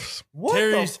had troughs. What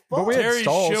Terry's, the fuck? but we had Terry's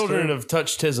stalls, children too. have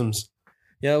touched tisms.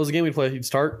 Yeah, it was a game we played. You'd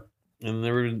start, and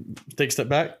then we would take a step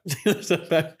back, step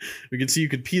back. We could see you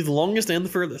could pee the longest and the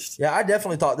furthest. Yeah, I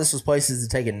definitely thought this was places to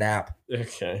take a nap.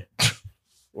 Okay.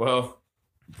 Well,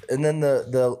 And then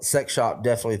the sex shop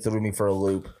definitely threw me for a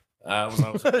loop.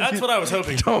 that's what I was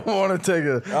hoping. Don't want to take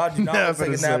a I do not want to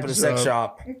take a nap at a sex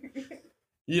shop.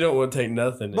 You don't want to take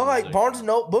nothing. But like Barnes and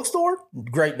Noble bookstore,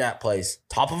 great nap place,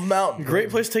 top of a mountain. Great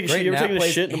place to take a shit. Great You ever nap taken a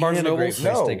place shit in the Barnes and and a great Nobles?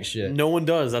 place to No. take a shit. No one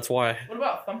does. That's why. What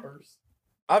about Thumpers?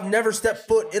 I've never stepped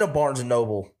foot in a Barnes and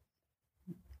Noble.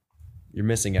 You're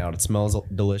missing out. It smells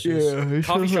delicious. Yeah,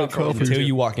 Coffee shop coffee. Until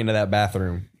you walk into that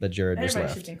bathroom that Jared just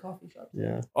Everybody left. shits in coffee shops.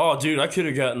 Yeah. Oh, dude, I could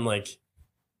have gotten like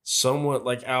somewhat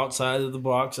like outside of the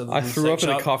box. Other I than threw up sex in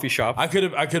a shop. coffee shop I could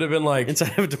have been like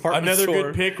inside of a department another store.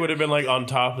 good pick would have been like on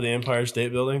top of the Empire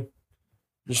State Building,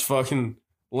 just fucking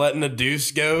letting a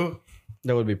deuce go.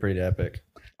 That would be pretty epic.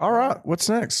 All right, what's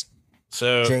next?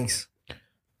 So Jinx.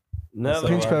 now that,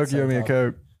 Pinch right, poke, you owe me a same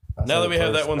Coke. now that we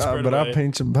have that one squared But away, I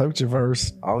pinched and poked you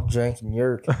first. I'll jank and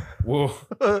yerk. we'll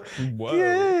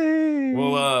Yay!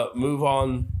 we'll move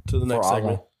on to the next For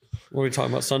segment. What are we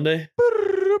talking about Sunday?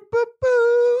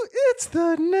 It's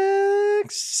the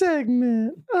next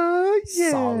segment. Oh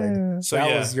yeah. Solid. So that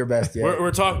yeah, was your best yet.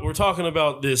 we're talking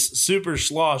about this super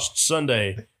sloshed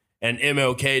Sunday and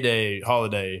MLK Day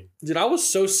holiday. Dude, I was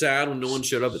so sad when no one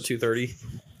showed up at 2:30.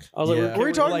 I was like, What are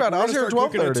you talking about? I was here at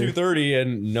 12:30. 2:30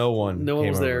 and no one. no one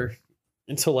came was over. there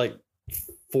until like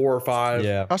 4 or 5.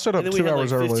 Yeah. I showed up And then we 2 had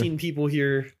like hours 15 early. people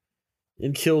here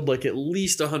and killed like at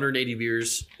least 180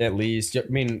 beers. At least. I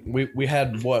mean, we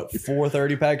had what 4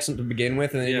 packs to begin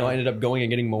with, and then Yeah. ended up going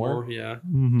and getting more. Yeah.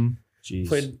 Mm-hmm. Jeez.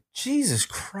 Played Jesus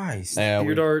Christ. yeah, beer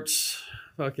we, darts,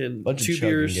 fucking bunch 2 of chugging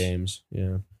beers. games.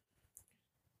 Yeah.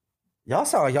 Y'all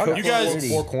sound like y'all got You guys- shitty.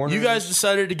 Four corners. You guys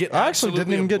decided to get I actually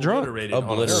didn't even get drunk. obliterated on a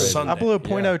Obliterated. Sunday. I blew a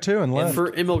 .02 and And left.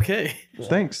 for MLK.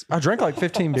 Thanks. I drank like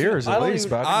 15 beers I at don't least,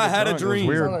 even- but I I didn't had get a drunk. It was dream.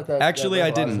 weird. Sound like that- Actually, that I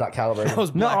levelizer's didn't. Not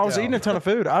calibrated. No, I was eating a ton of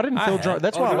food. I didn't feel drunk.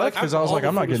 That's why I dude, left because I was like,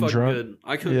 I'm not getting drunk. Good.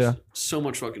 I cooked Yeah. so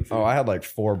much fucking food. Oh, I had like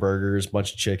 4 burgers,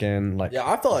 bunch of chicken, like Yeah,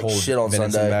 I felt like whole shit on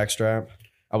venison Sunday. backstrap.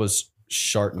 I was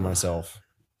sharting myself.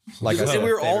 Like I And said,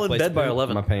 we were all favorite in place bed to by poop,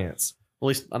 11. My pants. At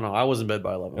least I don't know. I was in bed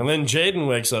by 11. And then Jaden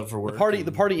wakes up for work.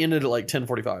 The party ended at like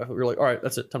 10:45. We were like, all right,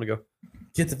 that's it, time to go.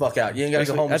 Get the fuck out. You ain't got to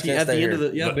go home. At the end of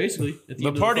the But- basically. At The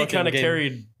end party of the kind of fucking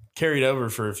game. carried over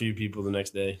for a few people the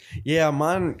next day. Yeah,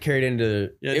 mine carried into.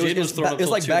 Yeah, it was, Jaden was throwing up it was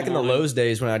till like 2 back in in the the morning. Lowe's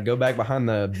days when I'd go back behind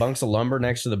the bunks of lumber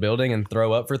next to the building and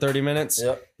throw up for 30 minutes.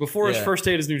 Yep. before his Yeah. first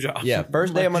day at his new job. Yeah,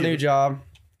 first day of my new job,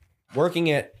 working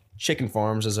at chicken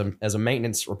farms as a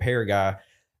maintenance repair guy.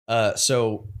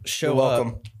 So show You're up.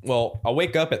 welcome. Well, I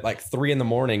wake up at like 3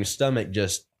 a.m, stomach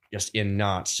just in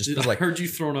knots. Just Dude, feels I like heard you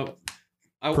throwing up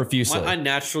Profusely. I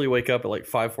naturally wake up at like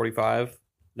 5:45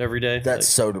 every day. That's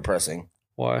Like, so depressing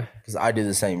why. because I do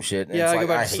the same shit. and Yeah, it's I like,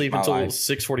 go back to hate sleep my until life.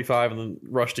 6:45 and then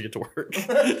rush to get to work.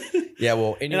 yeah.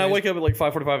 Well, And I wake up at like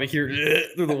 5:45 and hear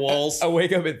through the walls. I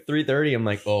wake up at 3:30. I'm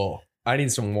like, oh, I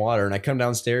need some water, and I come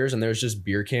downstairs and there's just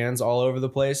beer cans all over the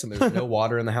place, and there's no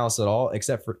water in the house at all,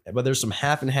 but there's some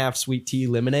half and half sweet tea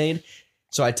lemonade.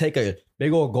 So I take a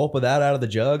big old gulp of that out of the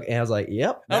jug, and I was like,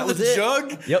 "Yep, that Out was of the it."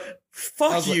 jug? Yep.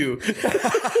 Fuck was like- you.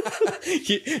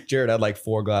 Jared had like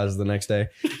 4 glasses the next day.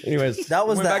 Anyways, That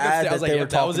was went the back ad upstairs. I that was like, they were "Yep,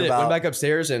 that was talking it." about. Went back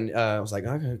upstairs and I was like,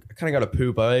 I kind of got to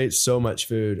poop. I ate so much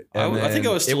food. And I think I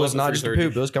then was It still was up at not just a 3:30.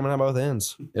 poop. It was coming out both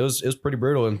ends. It was pretty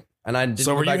brutal. And I didn't.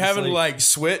 So go were you back to having to sleep. like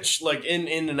switch like in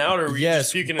and out, or were you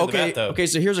just puking in the bathtub? Okay,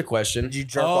 so here's a question. Did you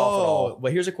jerk off at all?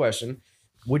 Well, here's a question.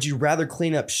 Would you rather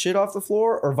clean up shit off the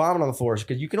floor or vomit on the floor?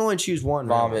 Because you can only choose one.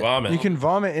 right? Vomit. Vomit. You can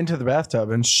vomit into the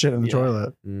bathtub and shit in the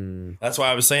toilet. Mm. That's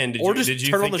why I was saying. Or just did you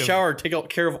turn on think the of- shower and take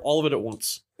care of all of it at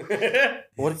once.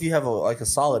 What if you have a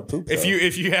solid poop? If though?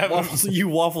 you have You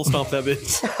waffle stomp that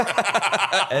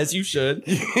bitch. As you should.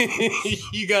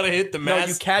 you gotta hit the No, you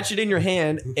mask. catch it in your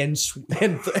hand and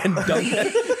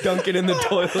dunk it in the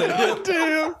toilet.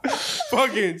 Damn,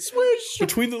 fucking swish.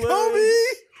 Between the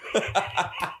legs.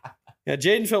 Yeah,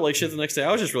 Jaden felt like shit the next day.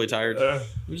 I was just really tired. I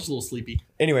was just a little sleepy.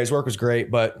 Anyways, work was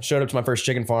great, but showed up to my first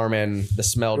chicken farm and the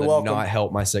smell You're did welcome. not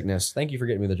help my sickness. Thank you for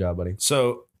getting me the job, buddy.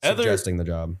 So Suggesting the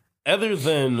job. other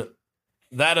than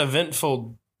that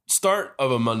eventful start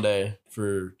of a Monday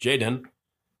for Jaden,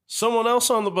 someone else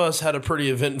on the bus had a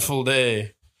pretty eventful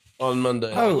day on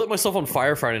Monday. I lit myself on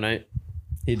fire Friday night.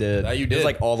 He did. That you It did. was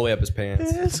like all the way up his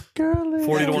pants. This girl is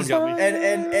 40 to 1 got me.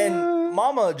 and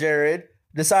Mama Jared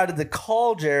decided to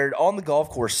call Jared on the golf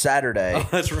course Saturday. Oh,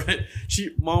 that's right.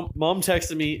 Mom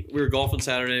texted me. We were golfing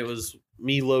Saturday. It was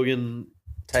me, Logan,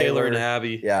 Taylor, and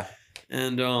Abby. Yeah.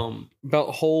 And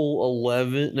about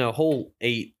hole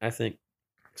 8, I think.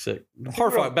 Sick.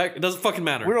 Par 5. Back. It doesn't fucking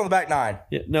matter. We were on the back 9.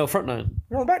 Yeah, no, front 9.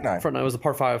 We were on the back 9. Front 9 was the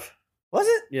par 5. Was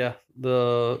it? Yeah,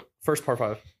 the first par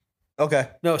 5. Okay.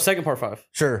 No, second par 5.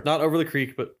 Sure. Not over the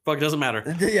creek, but fuck, it doesn't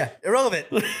matter. Yeah. Irrelevant.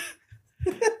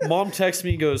 Mom texts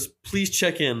me, goes, please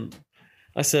check in.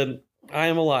 I said, I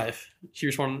am alive. She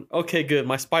responded, okay, good.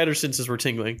 My spider senses were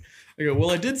tingling. I go, well,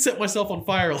 I did set myself on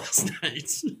fire last night.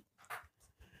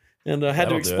 And I had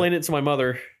That'll to do explain it to my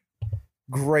mother.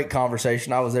 Great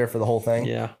conversation. I was there for the whole thing.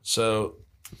 Yeah. So,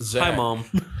 Zach, Hi, Mom.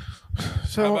 how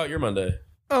So about your Monday?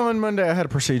 on Monday, I had a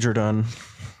procedure done.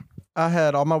 I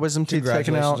had all my wisdom teeth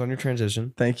taken Congratulations out. on your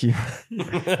transition. Thank you.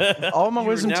 All my You're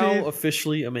wisdom now teeth.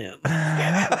 officially a man.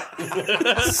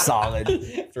 Solid.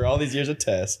 After all these years of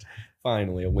test,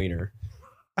 finally a wiener.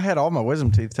 I had all my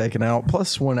wisdom teeth taken out,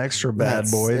 plus one extra bad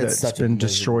That's- boy it's that's such a been miserable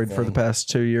destroyed for the thing. past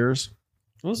 2 years.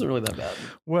 It wasn't really that bad.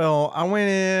 Well, I went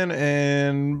in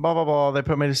and blah blah blah. They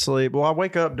put me to sleep. Well, I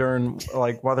wake up during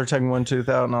while they're taking one tooth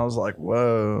out, and I was like,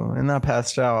 "Whoa!" And I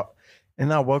passed out,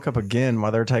 and I woke up again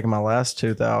while they're taking my last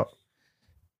tooth out,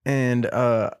 and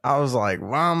I was like,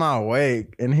 "Why am I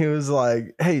awake?" And he was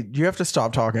like, "Hey, you have to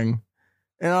stop talking."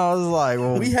 And I was like,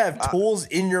 "Well, We have tools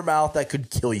in your mouth that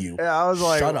could kill you. yeah, I was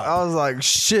like, Shut up. I was like,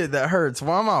 shit, that hurts.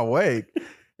 Why am I awake?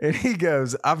 And he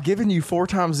goes, I've given you 4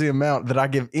 times the amount that I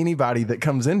give anybody that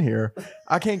comes in here.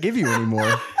 I can't give you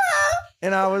anymore.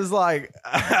 And I was like,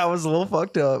 I was a little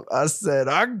fucked up. I said,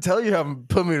 I can tell you how to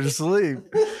put me to sleep.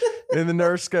 And the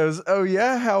nurse goes, oh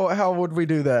yeah, how would we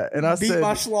do that? And I Beat said,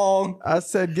 my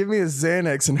schlong. give me a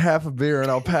Xanax and half a beer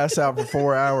and I'll pass out for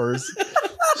 4 hours.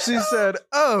 She said,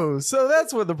 oh, so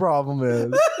that's what the problem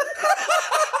is.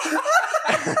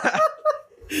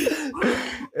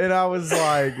 And I was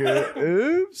like,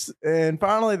 oops. And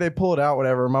finally they pulled out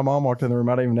whatever. My mom walked in the room.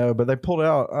 I didn't even know, but they pulled it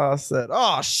out. I said,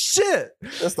 oh, shit.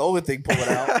 That's the only thing pulling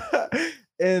out.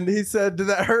 And he said, did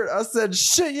that hurt? I said,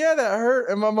 shit, yeah, that hurt.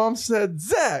 And my mom said,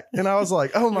 Zach. And I was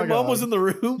like, oh my Your God. mom was in the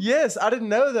room? Yes, I didn't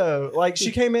know though. Like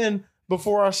she came in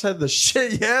before I said the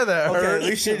shit, yeah, that Okay, hurt. at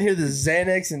least you didn't hear the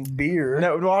Xanax and beer.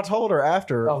 No, well, I told her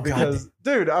after Oh, God. because,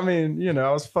 dude, I mean, you know,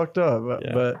 I was fucked up.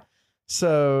 Yeah. But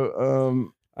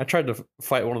so, I tried to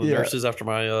fight one of the Yeah. nurses after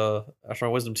my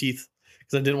wisdom teeth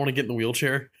because I didn't want to get in the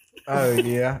wheelchair. oh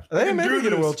yeah, they made me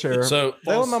get a wheelchair. So,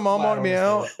 They let my mom walk me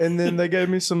out, and then they gave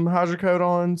me some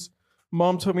hydrocodons.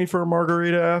 Mom took me for a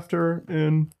margarita after,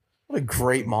 and What a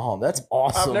great mom. That's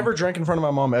awesome. I've never drank in front of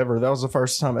my mom ever. That was the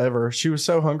first time ever. She was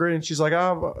so hungry, and she's like,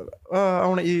 I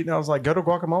want to eat. And I was like, go to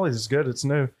Guacamole's. It's good. It's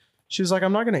new. She was like,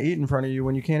 I'm not going to eat in front of you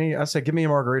when you can't eat. I said, give me a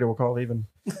margarita. We'll call it even.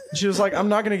 She was like, I'm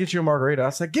not going to get you a margarita. I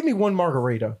said, give me one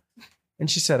margarita. And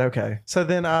she said, okay. So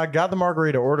then I got the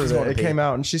margarita, ordered Just it. wanna It pee. came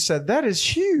out, and she said, that is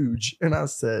huge. And I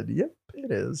said, yep,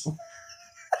 it is.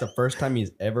 The first time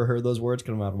he's ever heard those words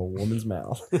come out of a woman's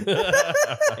mouth. And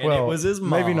Well, it was his mom.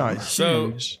 Maybe not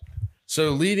So- huge.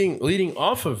 so leading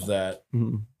off of that,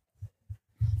 Mhm.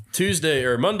 Tuesday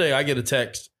or Monday, I get a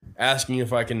text asking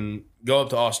if I can go up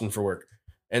to Austin for work.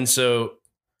 And so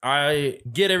I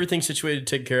get everything situated,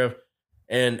 taken care of.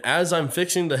 And as I'm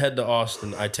fixing to head to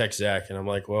Austin, I text Zach and I'm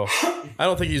like, well, I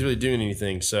don't think he's really doing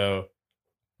anything. So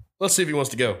let's see if he wants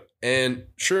to go. And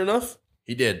sure enough,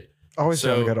 he did. Always So,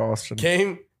 down to go to Austin.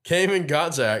 Came and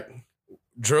got Zach.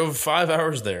 Drove 5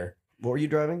 hours there. What were you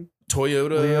driving?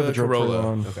 Toyota Leo, the drug free Corolla.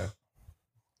 loan. Okay.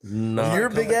 Not You're a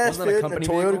big ass Wasn't that a fit in a company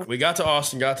Toyota. vehicle? We got to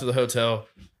Austin, got to the hotel,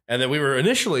 and then we were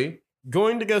initially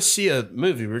going to go see a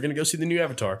movie. We were going to go see the new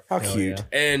Avatar. How Hell cute. yeah.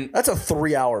 And That's a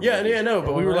 3-hour. yeah, movie. no,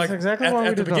 but we were That's like exactly at, why we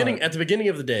at the did beginning not. at the beginning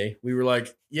of the day, we were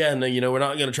like, yeah, no, we're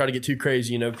not going to try to get too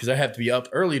crazy, because I have to be up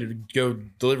early to go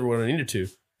deliver what I needed to.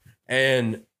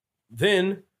 And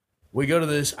then we go to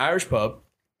this Irish pub,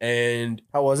 and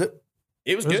How was it?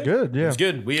 it was It was good. good, yeah. It was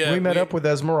good. We met up with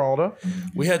Esmeralda.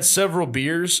 We had several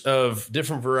beers of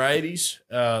different varieties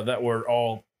that were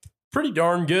all pretty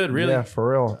darn good, really. Yeah,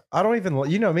 for real. I don't even,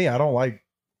 you know me, I don't like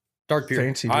Dark beer.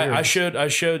 fancy beers. I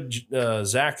showed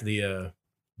Zach the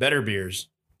better beers,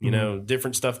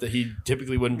 different stuff that he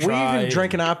typically wouldn't we try. even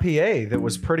drank an IPA that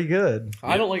was pretty good.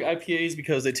 I don't like IPAs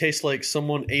because they taste like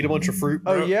someone ate a bunch of fruit.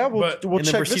 Oh, yeah? We'll but- we'll and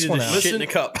then check this proceeded one to out. shit in a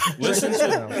cup. Listen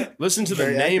to the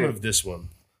Very name accurate. of this one.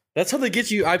 That's how they get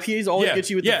you. IPAs all Yeah, they get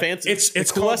you with yeah. the fancy. It's the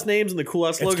coolest called- names and the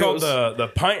coolest It's called logos. the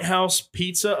Pint House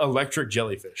Pizza Electric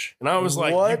Jellyfish, and I was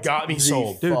like, What "You got me the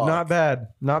sold." Dude, Fuck. not bad.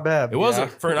 Not bad. It wasn't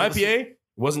Yeah. for an IPA. It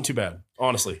wasn't too bad,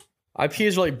 honestly.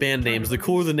 IPAs are like band names. The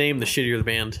cooler the name, the shittier the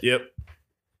band. Yep.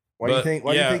 Why do you But, think?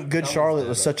 Why yeah. do you think Good Charlotte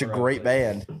was such a great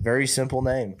band? Very simple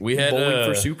name. We had Bowling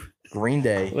for soup. Green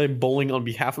Day. Are they bowling on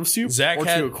behalf of soup Zach or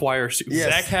had- to acquire soup? Yeah. Yes,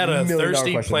 Zach had a $1 million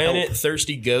Thirsty question. Planet,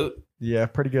 Thirsty Goat. Yeah,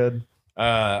 pretty good.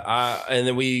 And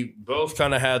then we both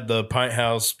kind of had the Pint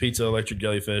House Pizza Electric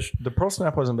Jellyfish. The Pearl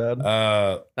Snap wasn't bad.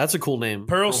 That's a cool name.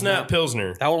 Pearl Snap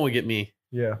Pilsner. That one would get me.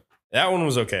 Yeah. That one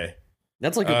was okay.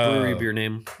 That's like a brewery beer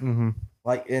name. Mm-hmm.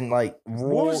 Like in like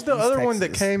What was the other one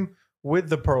that came with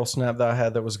the Pearl Snap that I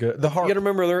had that was good? The You Heart. got to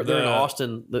remember they're in The-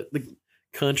 Austin, the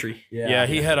country. Yeah,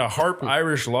 he had a Harp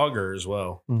Irish Lager as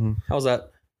well. Mm-hmm. How's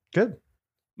that? Good.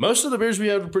 Most of the beers we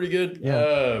had were pretty good.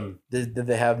 Yeah. Did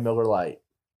they have Miller Lite?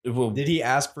 Well, Did he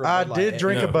ask for? I did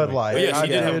drink No. a Bud Light. Yes, I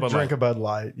he did have a Bud drink Light. a Bud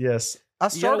Light. Yes. I You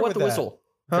gotta started wet with the that. whistle.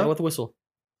 Huh? Gotta wet the whistle.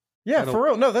 Yeah, I don't- for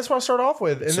real. No, that's what I started off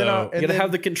with. And So- then You gotta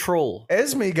have the control.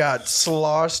 Esme got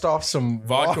sloshed off some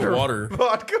Vodka water.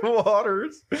 Vodka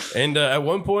waters. and at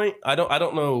one point, I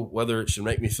don't know whether it should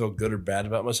make me feel good or bad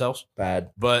about myself, Bad.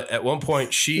 but at one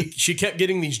point she kept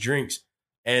getting these drinks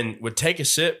and would take a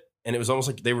sip, and it was almost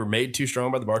like they were made too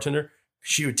strong by the bartender.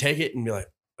 She would take it and be like,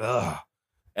 ugh.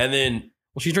 And then,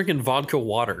 Well, she's drinking vodka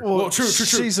water. Well, true.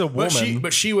 She's a woman.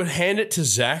 But she would hand it to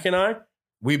Zach and I.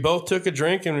 We both took a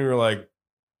drink and we were like,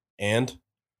 and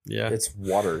Yeah. It's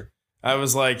water. I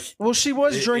was like, Well, she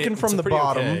was drinking it's from the pretty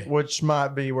bottom, okay. which might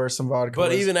be where some vodka But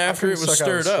was. even I after couldn't it was suck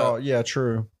out a stirred up- straw. Yeah,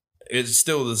 true. it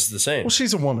still is the same. Well,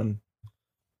 she's a woman.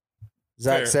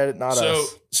 Zach Fair. said it, not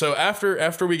us. So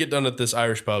after we get done at this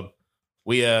Irish pub,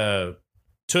 we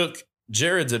took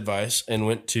Jared's advice and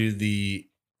went to the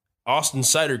Austin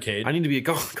Cidercade. I need to be a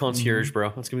concierge,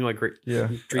 bro. That's gonna be my great Yeah.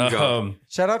 dream job. Um,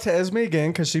 Shout out to Esme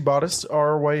again because she bought us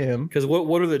our way in. Because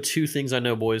what are the two things I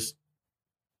know, boys?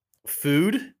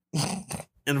 Food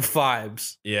and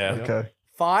vibes. yeah, Okay.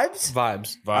 Vibes?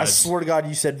 Vibes. I vibes, swear to God,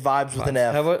 you said vibes with an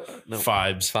F. Have I? No.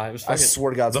 vibes, Vibes. I Okay. swear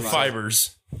to God, the it's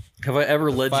fibers. Have I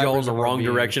ever led y'all in Fibers the of wrong our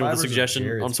being. direction with a Fibers of suggestion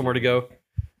Jared's on somewhere to go?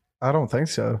 I don't think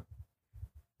so.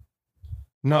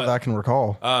 Not that I can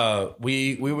recall.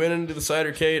 We went into the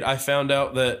Cidercade. I found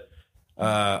out that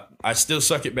I still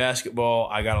suck at basketball.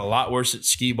 I got a lot worse at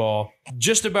skee ball.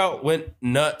 Just about went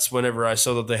nuts whenever I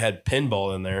saw that they had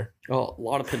pinball in there. Oh, a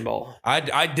lot of pinball.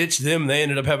 I ditched them. They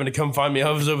ended up having to come find me.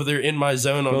 I was over there in my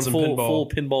zone on Going some full, pinball. full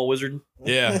pinball wizard.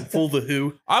 Yeah. Full the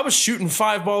who. I was shooting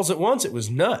 5 balls at once. It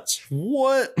was nuts.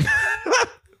 What?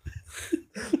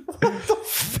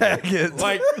 Faggot.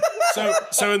 Like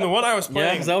so in the one I was Yeah,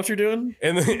 playing is that what you're doing?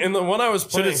 in the one I was So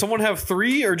playing did someone have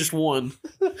 3 or just 1?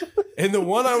 in the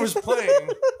one I was playing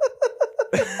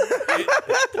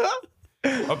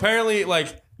apparently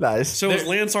like nice. So was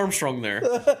Lance Armstrong there?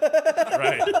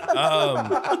 right.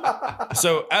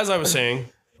 So as I was saying,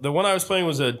 the one I was playing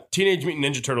was a Teenage Mutant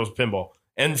Ninja Turtles pinball.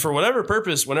 And for whatever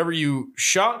purpose, whenever you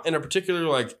shot in a particular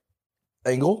like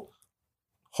Angle?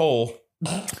 hole,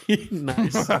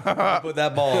 Nice. Put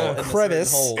that ball in the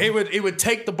Crevice. certain hole. it would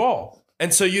take the ball.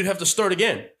 And so you'd have to start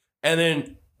again. And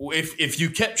then if you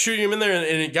kept shooting them in there and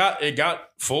it got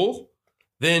full,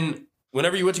 then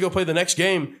whenever you went to go play the next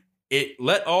game, it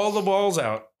let all the balls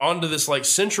out onto this like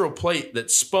central plate that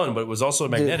spun, but it was also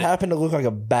Did it magnetic. happen to look like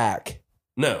a back?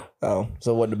 No. Oh,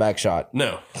 so it wasn't a back shot.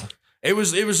 No. It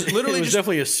was literally it was just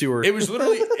definitely a sewer. it was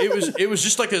literally it was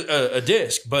just like a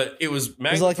disc, but it was It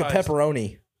was like a magnetized.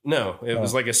 pepperoni. No, it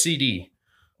was Oh. like a CD.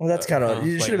 Well, that's kind of.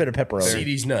 You like should have been a pepperoni.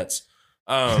 CD's nuts.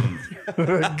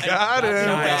 Got him.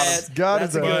 Nice. Got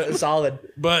That's him. a good, solid.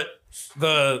 But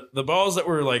the balls that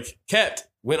were like kept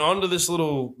went onto this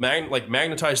little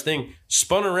magnetized thing,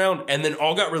 spun around, and then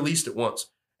all got released at once.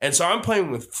 And so I'm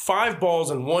playing with 5 balls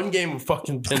in one game of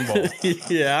fucking pinball.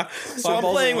 Yeah. So I'm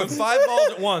playing with 5 balls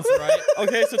at once, right?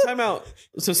 Okay, so time out.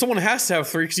 So someone has to have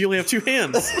 3 because you only have 2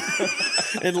 hands.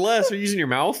 Unless you're using your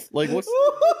mouth. Like, what's.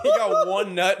 He got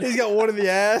one nut. He's got one in the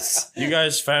ass. You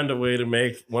guys found a way to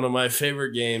make one of my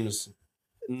favorite games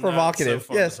not Provocative. so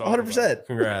fun to Yes, talk 100%. about.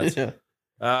 Congrats. Yeah.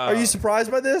 Are you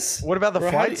surprised by this? What about the Bro,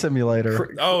 how flight do you-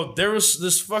 simulator? Oh, there was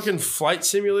this fucking flight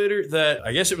simulator that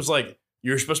I guess it was like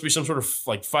you were supposed to be some sort of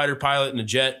like fighter pilot in a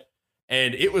jet.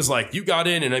 And it was like you got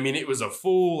in and I mean it was a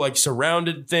full like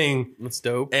surrounded thing. That's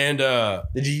dope. And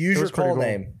Did you use It your was pretty call cool.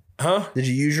 name? huh? Did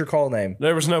you use your call name?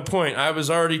 There was no point. I was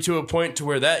already to a point to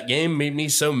where that game made me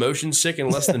so motion sick in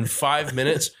less than 5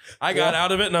 minutes. I got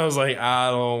out of it and I was like, I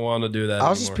don't want to do that I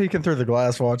was just anymore. peeking through the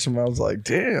glass watching him. I was like,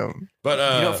 damn. But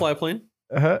you don't fly a plane?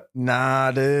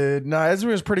 Nah, dude. Nah, Esme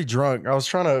was pretty drunk. I was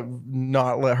trying to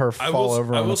not let her I fall will,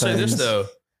 over. I on will the say this things. though.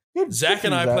 Zach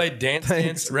and I Zach. played Dance Thanks.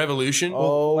 Dance Revolution,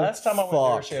 Oh, Last time I went there,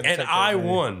 fuck. she had to and take care I of me.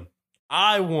 won.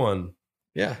 I won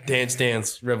Yeah. Dance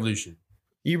Dance Revolution.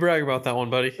 You brag about that one,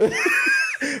 buddy.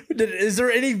 Is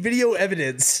there any video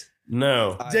evidence?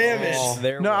 No. Damn it.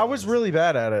 There No, I was really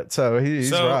bad at it, so he's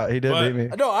So, right. He did but- beat me.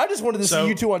 No, I just wanted to So- see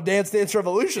you two on Dance Dance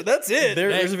Revolution. That's it.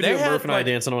 There's a video they of had, Murph and I like,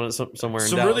 dancing on it somewhere in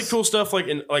Some Dallas. really cool stuff like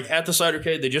at the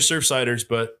cidercade. They just serve ciders,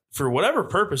 but for whatever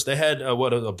purpose, they had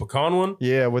a pecan one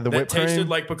Yeah, with the that whipped tasted cream.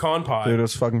 like pecan pie. Dude, it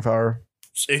was fucking fire.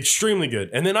 Extremely good.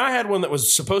 And then I had one that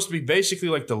was supposed to be basically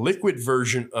like the liquid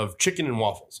version of chicken and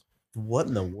waffles. What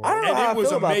in the world? I don't know And how it was I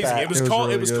feel about amazing. that. It was It was called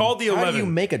really it was good. called the How do 11. you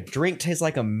make a drink taste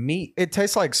like a meat? It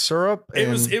tastes like syrup. It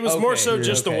was and- more Okay, so yeah,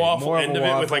 just the okay. waffle More of end a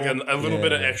of it with like waffle. a little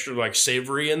bit of Yeah. extra like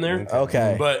savory in there.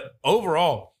 Okay. But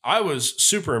overall, I was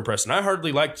super impressed, and I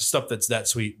hardly like stuff that's that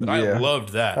sweet, but I Yeah. loved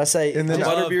that. I say, And The then I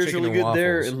love butterbeer's chicken really and good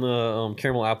there, waffles. and the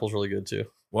caramel apple's really good too.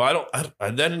 Well,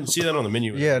 I didn't see that on the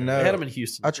menu. Yeah, no. They had them in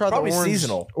Houston. I tried Probably the orange,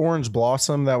 seasonal. orange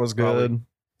blossom. That was good.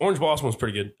 Orange Blossom was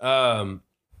pretty good.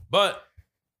 But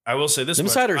I will say this: Them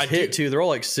much. ciders I hit do, too. They're all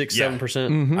like 6, Yeah.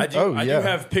 7%. Mhm. I do. Oh, I yeah. do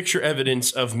have picture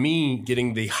evidence of me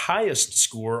getting the highest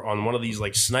score on one of these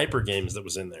like sniper games that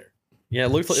was in there. Yeah, it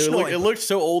looked like it looked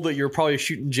so old that you're probably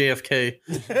shooting JFK.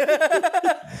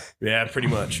 Yeah, pretty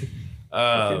much.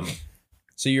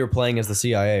 So you were playing as the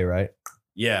CIA, right?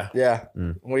 Yeah, yeah.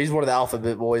 Mm. Well, he's one of the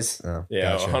alphabet boys. Oh,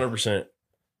 yeah, gotcha. 100%.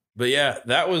 But yeah,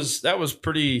 that was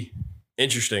pretty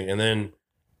interesting. And then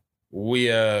we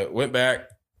went back.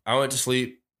 I went to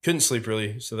sleep. Couldn't sleep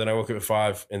really. So then I woke up at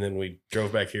 5, and then we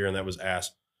drove back here, and that was ass.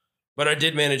 But I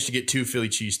did manage to get 2 Philly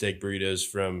cheesesteak burritos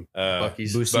from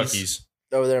Buc-ee's. Buc-ee's.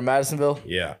 Over there in Madisonville.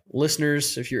 Yeah.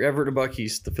 Listeners, if you're ever at a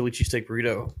Buc-ee's, the Philly cheesesteak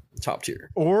burrito, top tier.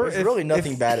 Or There's really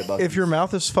nothing bad at Buc-ee's. If your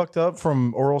mouth is fucked up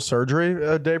from oral surgery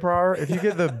a day prior, if you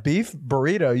get the beef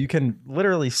burrito, you can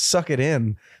literally suck it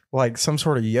in like some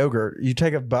sort of yogurt. You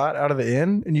take a bite out of the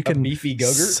end, and you can beefy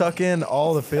yogurt? suck in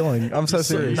all the filling. I'm so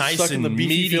serious. nice Sucking and the beefy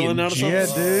meaty feeling and out of Yeah,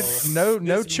 something. dude.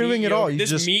 No chewing at all. You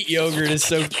just meat yogurt is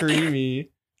so creamy.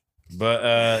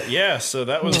 But yeah, so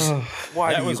that was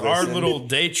Why that do you was our listen? little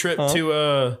day trip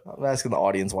to I'm asking the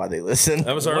audience why they listen.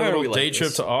 that was our Why are we little like day trip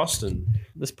this? to Austin.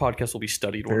 This podcast will be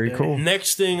studied one very day. cool.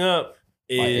 Next thing up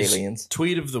By is aliens.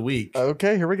 tweet of the week.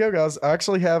 Okay, here we go, guys. I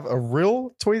actually have a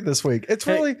real tweet this week. It's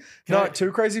Hey, really can not I-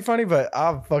 too crazy funny, but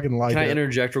I fucking like Can I it.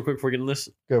 interject real quick before we get into this?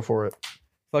 Go for it.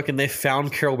 Fucking, they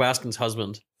found Carol Baskin's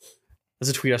husband. That's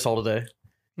a tweet I saw today.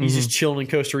 He's Mhm. just chilling in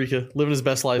Costa Rica, living his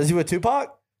best life. Is he with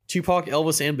Tupac? Tupac,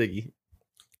 Elvis, and Biggie.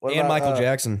 What And about, Michael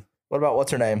Jackson. What about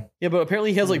what's her name? Yeah, but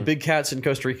apparently he has like big cats in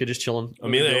Costa Rica just chilling.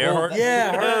 Amelia Earhart.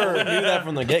 Yeah, I her. knew that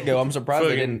from the get go. I'm surprised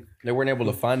Fucking- they weren't able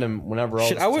to find him whenever all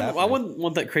Shit, this I was wouldn't. I happening. wouldn't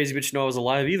want that crazy bitch to know I was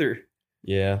alive either.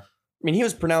 Yeah. I mean, he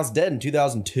was pronounced dead in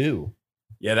 2002.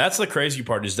 Yeah, that's the crazy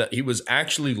part is that he was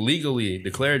actually legally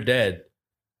declared dead,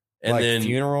 and like then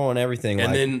funeral and everything. and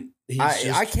like, then he's I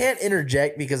just. can't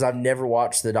interject because I've never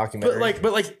watched the documentary.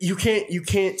 but like you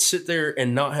can't sit there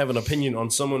and not have an opinion on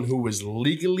someone who was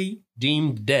legally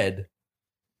deemed dead,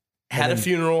 had And a then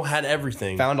funeral, had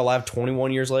everything. found alive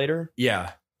 21 years later.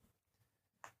 Yeah,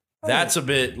 that's a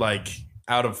bit like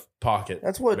out of pocket.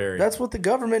 that's what Very. the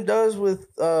government does with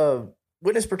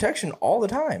witness protection all the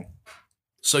time.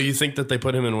 So you think that they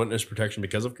put him in witness protection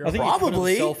because of I Carol? think he put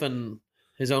Probably. himself in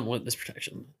his own witness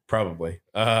protection. Probably.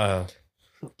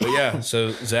 But yeah, so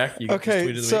Zach, you get this tweet Okay,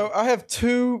 of the so week.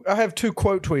 I have two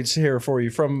quote tweets here for you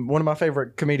from one of my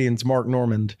favorite comedians, Mark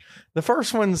Normand. The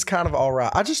first one's kind of all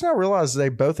right. I just now realized they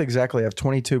both exactly have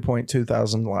 22.2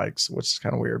 thousand likes, which is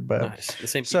kind of weird. But Nice. The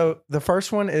same. so the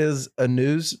first one is a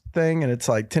news thing, and it's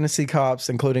like Tennessee cops,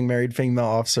 including married female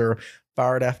officer,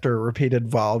 fired after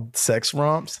repeated wild sex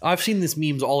romps. I've seen this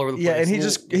memes all over the place. Yeah, and he Little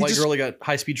just- he white just- girl that got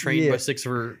high speed trained Yeah. by 6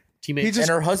 of her teammates. He just-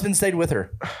 And her husband stayed with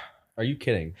her. Are you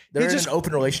kidding? They're He in just- an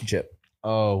open relationship.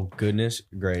 Oh goodness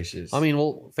gracious! I mean,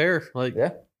 well, fair. Like,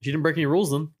 Yeah. she didn't break any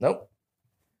rules then. Nope.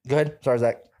 Go ahead. Sorry,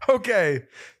 Zach. Okay,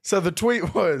 so the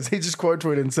tweet was he just quote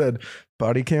tweeted and said,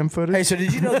 "Body cam footage." Hey, so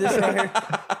did you know this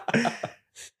right here?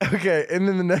 Okay, and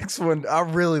then the next one, I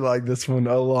really like this one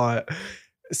a lot.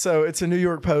 So it's a New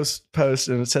York Post,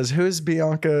 and it says, "Who is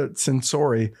Bianca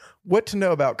Censori? What to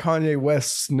know about Kanye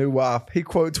West's new wife?" He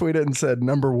quote tweeted and said,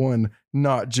 "1,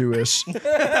 not Jewish." She's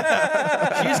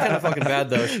kind of fucking bad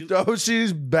though. She, Oh,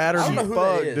 she's battered I don't know as who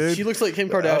fuck, that is. dude. she looks like Kim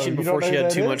Oh, Kardashian you before don't she know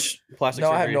had who too that much plastic No,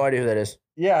 surgery. I have no idea who that is.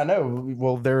 Yeah, I know.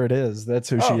 Well, there it is. That's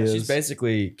who Oh, she is. she's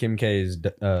basically Kim K's.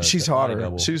 She's body hotter.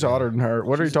 double. She's hotter than her.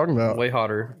 What are you talking about? Way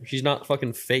hotter. She's not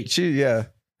fucking fake. Yeah.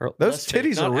 Or Those less fake,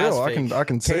 titties not are as real. fake. I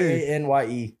can see.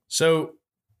 Kanye. So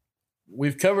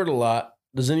we've covered a lot.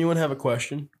 Does anyone have a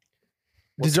question?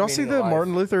 What's Did y'all the see meaning the of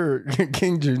Martin Luther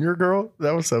King Jr. girl?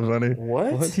 That was so funny.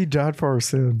 What? He died for our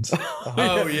sins.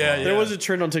 Oh yeah, There was a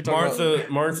trend on TikTok.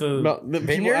 Martha. about the people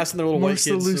Vineyard? asking their little white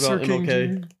Martin kids Luther about King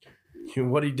MLK. Jr.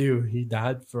 What'd he do? He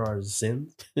died for our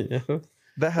sins. That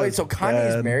Wait, has so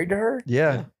Kanye's bad- married to her?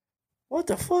 Yeah. What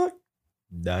the fuck?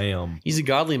 Damn. He's a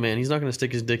godly man. He's not going to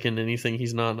stick his dick in anything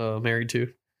he's not married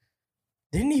to.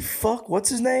 Didn't he fuck? What's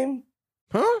his name?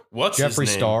 Huh? What's Jeffree his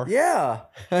name? Star. Yeah.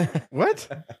 What?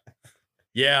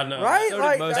 Yeah, no, Right? so did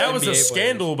Like, most that was a NBA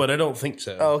scandal, but I don't think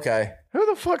so. Oh, okay. Who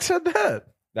the fuck said that?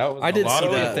 That was I did a lot see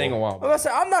of that. thing a while I was gonna back. say,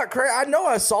 I'm not crazy. I know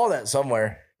I saw that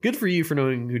somewhere. Good for you for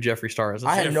knowing who Jeffree Star is.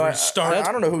 I had no Jeffree idea. Star.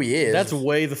 I don't know who he is. That's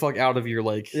way the fuck out of your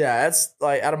like. yeah, that's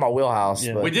like out of my wheelhouse.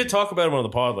 Yeah. But We did talk about him on the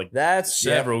pod like That's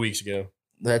several weeks ago.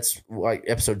 That's like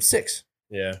episode 6,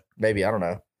 Yeah. maybe. I don't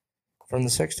know. From the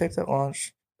sex tape that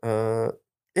launched.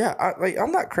 Yeah,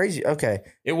 I'm not crazy. Okay,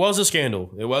 It was a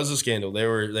scandal. It was a scandal. They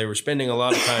were spending a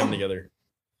lot of time together.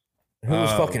 who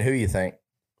was fucking who? You think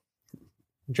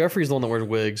Jeffree's the one that wears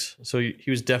wigs, so he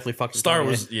was definitely fucking. Star Kanye.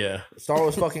 was yeah. Star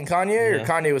was fucking Kanye, or Yeah.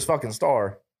 Kanye was fucking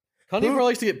Star? Kanye probably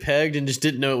likes to get pegged and just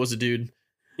didn't know it was a dude.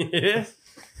 Yeah.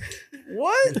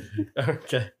 What?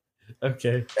 Okay.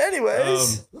 Okay.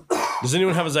 Anyways, Does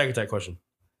anyone have a Zack Attack question?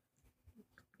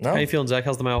 no. How you feeling, Zach?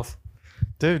 How's the mouth?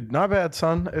 Dude, not bad,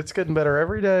 son. It's getting better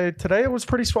every day. Today it was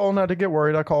pretty swollen. I did get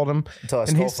worried. I called him. Until I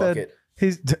And he skull fuck said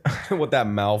he's What that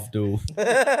mouth do?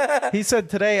 it. he said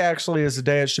today actually is the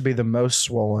day it should be the most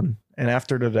swollen. And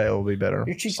after today it will be better.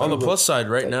 Your cheeks On the are plus side,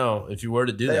 right now, if you were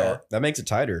to do They that, are. That makes it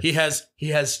tighter. he has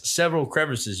several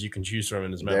crevices you can choose from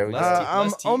in his mouth. There we go. I'm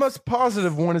Less teeth. almost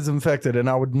positive one is infected, and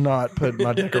I would not put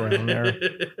my dick around there.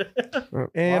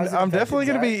 And is it I'm infected, definitely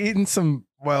going to be Zach? eating some.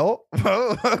 Well,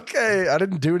 okay, I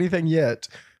didn't do anything yet,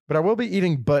 but I will be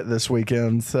eating butt this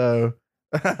weekend. So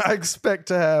I expect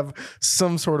to have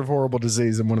some sort of horrible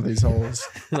disease in one of these holes.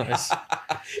 Nice.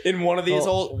 In one of these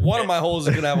Well- holes, one of my holes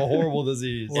is gonna have a horrible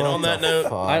disease. And on that note,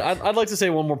 I'd like to say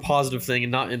one more positive thing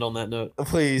and not end on that note.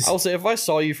 Please. I will say if I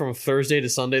saw you from Thursday to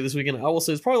Sunday this weekend, I will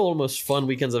say it's probably one of the most fun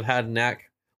weekends I've had in NAC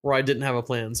where I didn't have a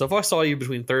plan. So if I saw you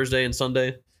between Thursday and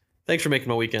Sunday, thanks for making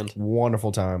my weekend.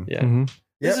 Wonderful time. Yeah. Mhm.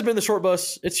 This has been the Short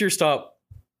Bus. It's your stop.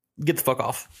 Get the fuck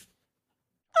off.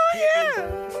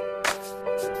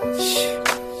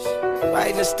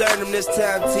 Right in the sternum this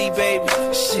time, T baby.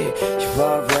 Shit, you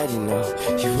already know.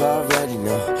 You already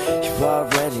know. You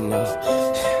already know.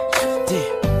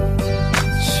 Damn.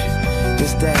 Shit.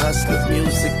 This that hustler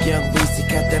music, young Weezy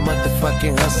got that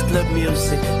motherfucking hustler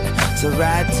music. So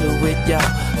ride to it, y'all.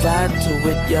 Vibe to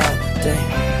it, y'all.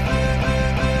 Damn.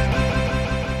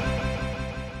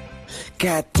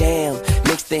 Goddamn,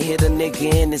 next they hit a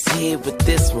nigga in his head with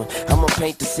this one. I'ma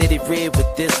paint the city red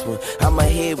with this one. I'ma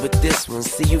head with this one.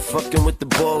 See you fucking with the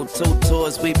boy 2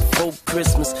 toys way before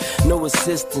Christmas. No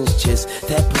assistance, just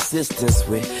that persistence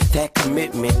with that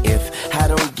commitment. If I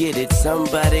don't get it,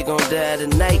 somebody gon' die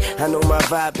tonight. I know my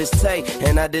vibe is tight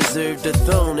and I deserve the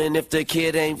throne. And if the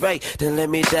kid ain't right, then let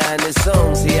me die in this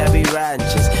song. See, I be riding,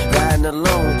 just riding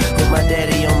alone with my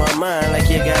daddy on my mind. Like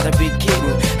you gotta be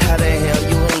kidding. How the hell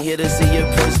you ain't here to see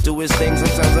your prince do his thing?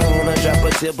 Sometimes I wanna drop a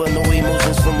disappointed, but no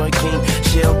emotions from a king.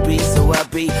 Shall be, so I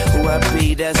be who I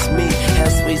be, that's me.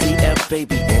 That's Weezy F,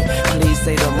 baby. And please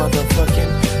say the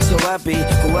motherfucking. So I be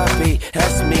who I be,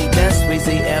 that's me, that's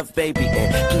Weezy F, baby.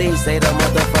 And please say the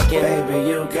motherfucking. Baby,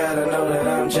 you gotta know that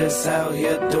I'm just out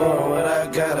here doing what I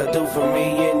gotta do for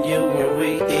me and you, and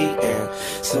we eatin'.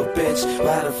 So bitch,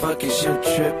 why the fuck is you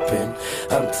trippin'?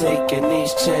 I'm taking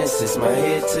these chances, my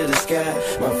head to the sky,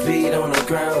 my feet on the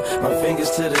ground, my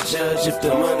fingers to the judge. If the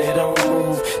money don't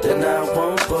move, then I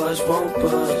won't budge, won't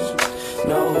budge.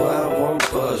 No, I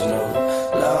won't budge,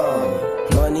 no,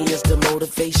 Lord. Money is the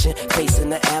motivation, facing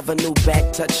the avenue,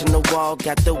 back touching the wall.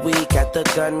 Got the weed, got the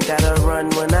gun, gotta run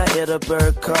when I hear the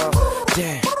bird call.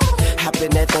 Damn, hop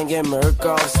in that thing and murk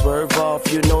off, swerve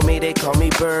off. You know me, they call me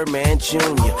Birdman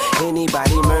Jr.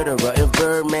 Anybody murderer, if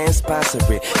Birdman sponsor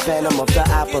it. Phantom of the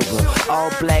Opera, all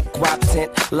black guap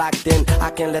tent, locked in.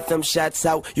 I can let them shots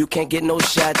out, you can't get no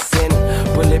shots in.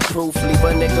 Bulletproof, leave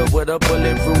a nigga with a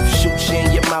bullet roof. Shoot you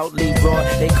in your mouth, Leroy,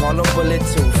 they call him Bullet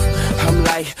Tooth. I'm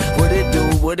like, what it do,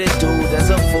 what it do?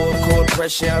 There's a 4-chord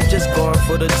pressure, I'm just going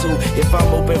for the 2. If I'm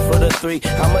open for the 3,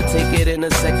 I'ma take it in a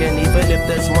second. Even if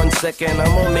there's 1 second,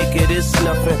 I'ma make it, it's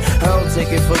nothing. I don't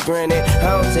take it for granted,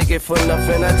 I don't take it for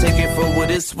nothing. I take it for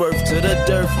what it's worth to the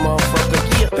dirt,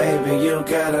 motherfucker. Yeah. Baby, you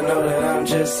gotta know that I'm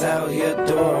just out here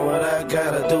doing what I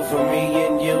gotta do for me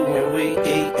and you, and we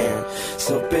eatin'.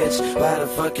 So bitch, why the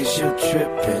fuck is you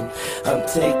trippin'? I'm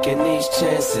taking these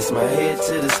chances, my head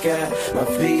to the sky, my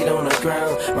feet on the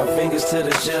ground, my fingers to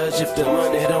the judge. If the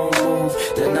money don't move,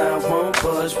 then I won't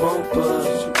budge, won't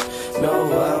budge. No,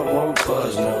 I won't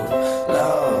budge, no,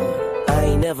 Lord. I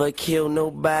ain't never killed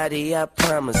nobody, I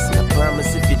promise. I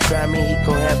promise if you try me, he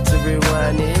gon' have to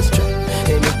rewind his track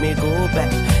and make me go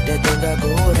back. That thing I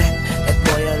go back. That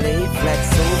boy I lay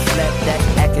flat, so flat.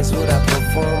 That act is what I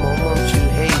perform amongst you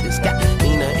haters. Got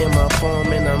Nina in my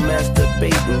palm and I'm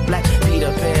masturbating. Black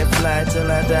Peter Pan fly till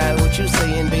I die. What you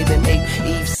saying, bathing 8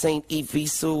 Eve Saint Evie?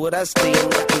 So what I stay in,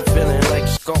 got me feeling like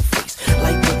Scarface,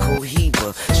 like the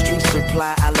Cohiba. Streets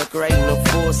reply, I look right in the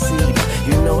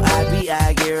 4-seater. You know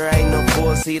I get right in the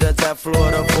 4-seater. Top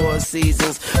Florida, 4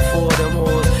 seasons, 4 of them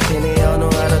hoes, and they all know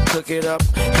how to cook it up.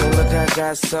 And look, I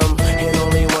got some, and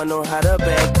only one know how to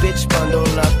bag. Bitch, bundle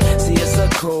up. See, it's a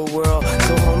cold world,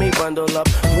 so homie, bundle up.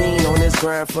 We ain't on this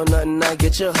grind for nothing. I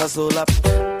get your hustle up,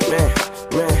 man.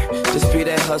 Just be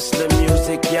that hustler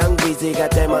music, young Weezy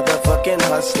got that motherfucking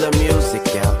hustler music,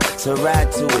 y'all. So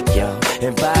ride to it, y'all,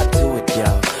 and vibe to it,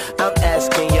 y'all. I'm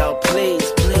asking y'all,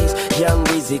 please, young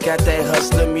Weezy got that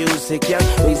hustler music, young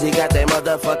Weezy got that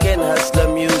motherfucking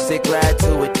hustler music. Ride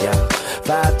to it, y'all,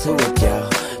 vibe to it, y'all.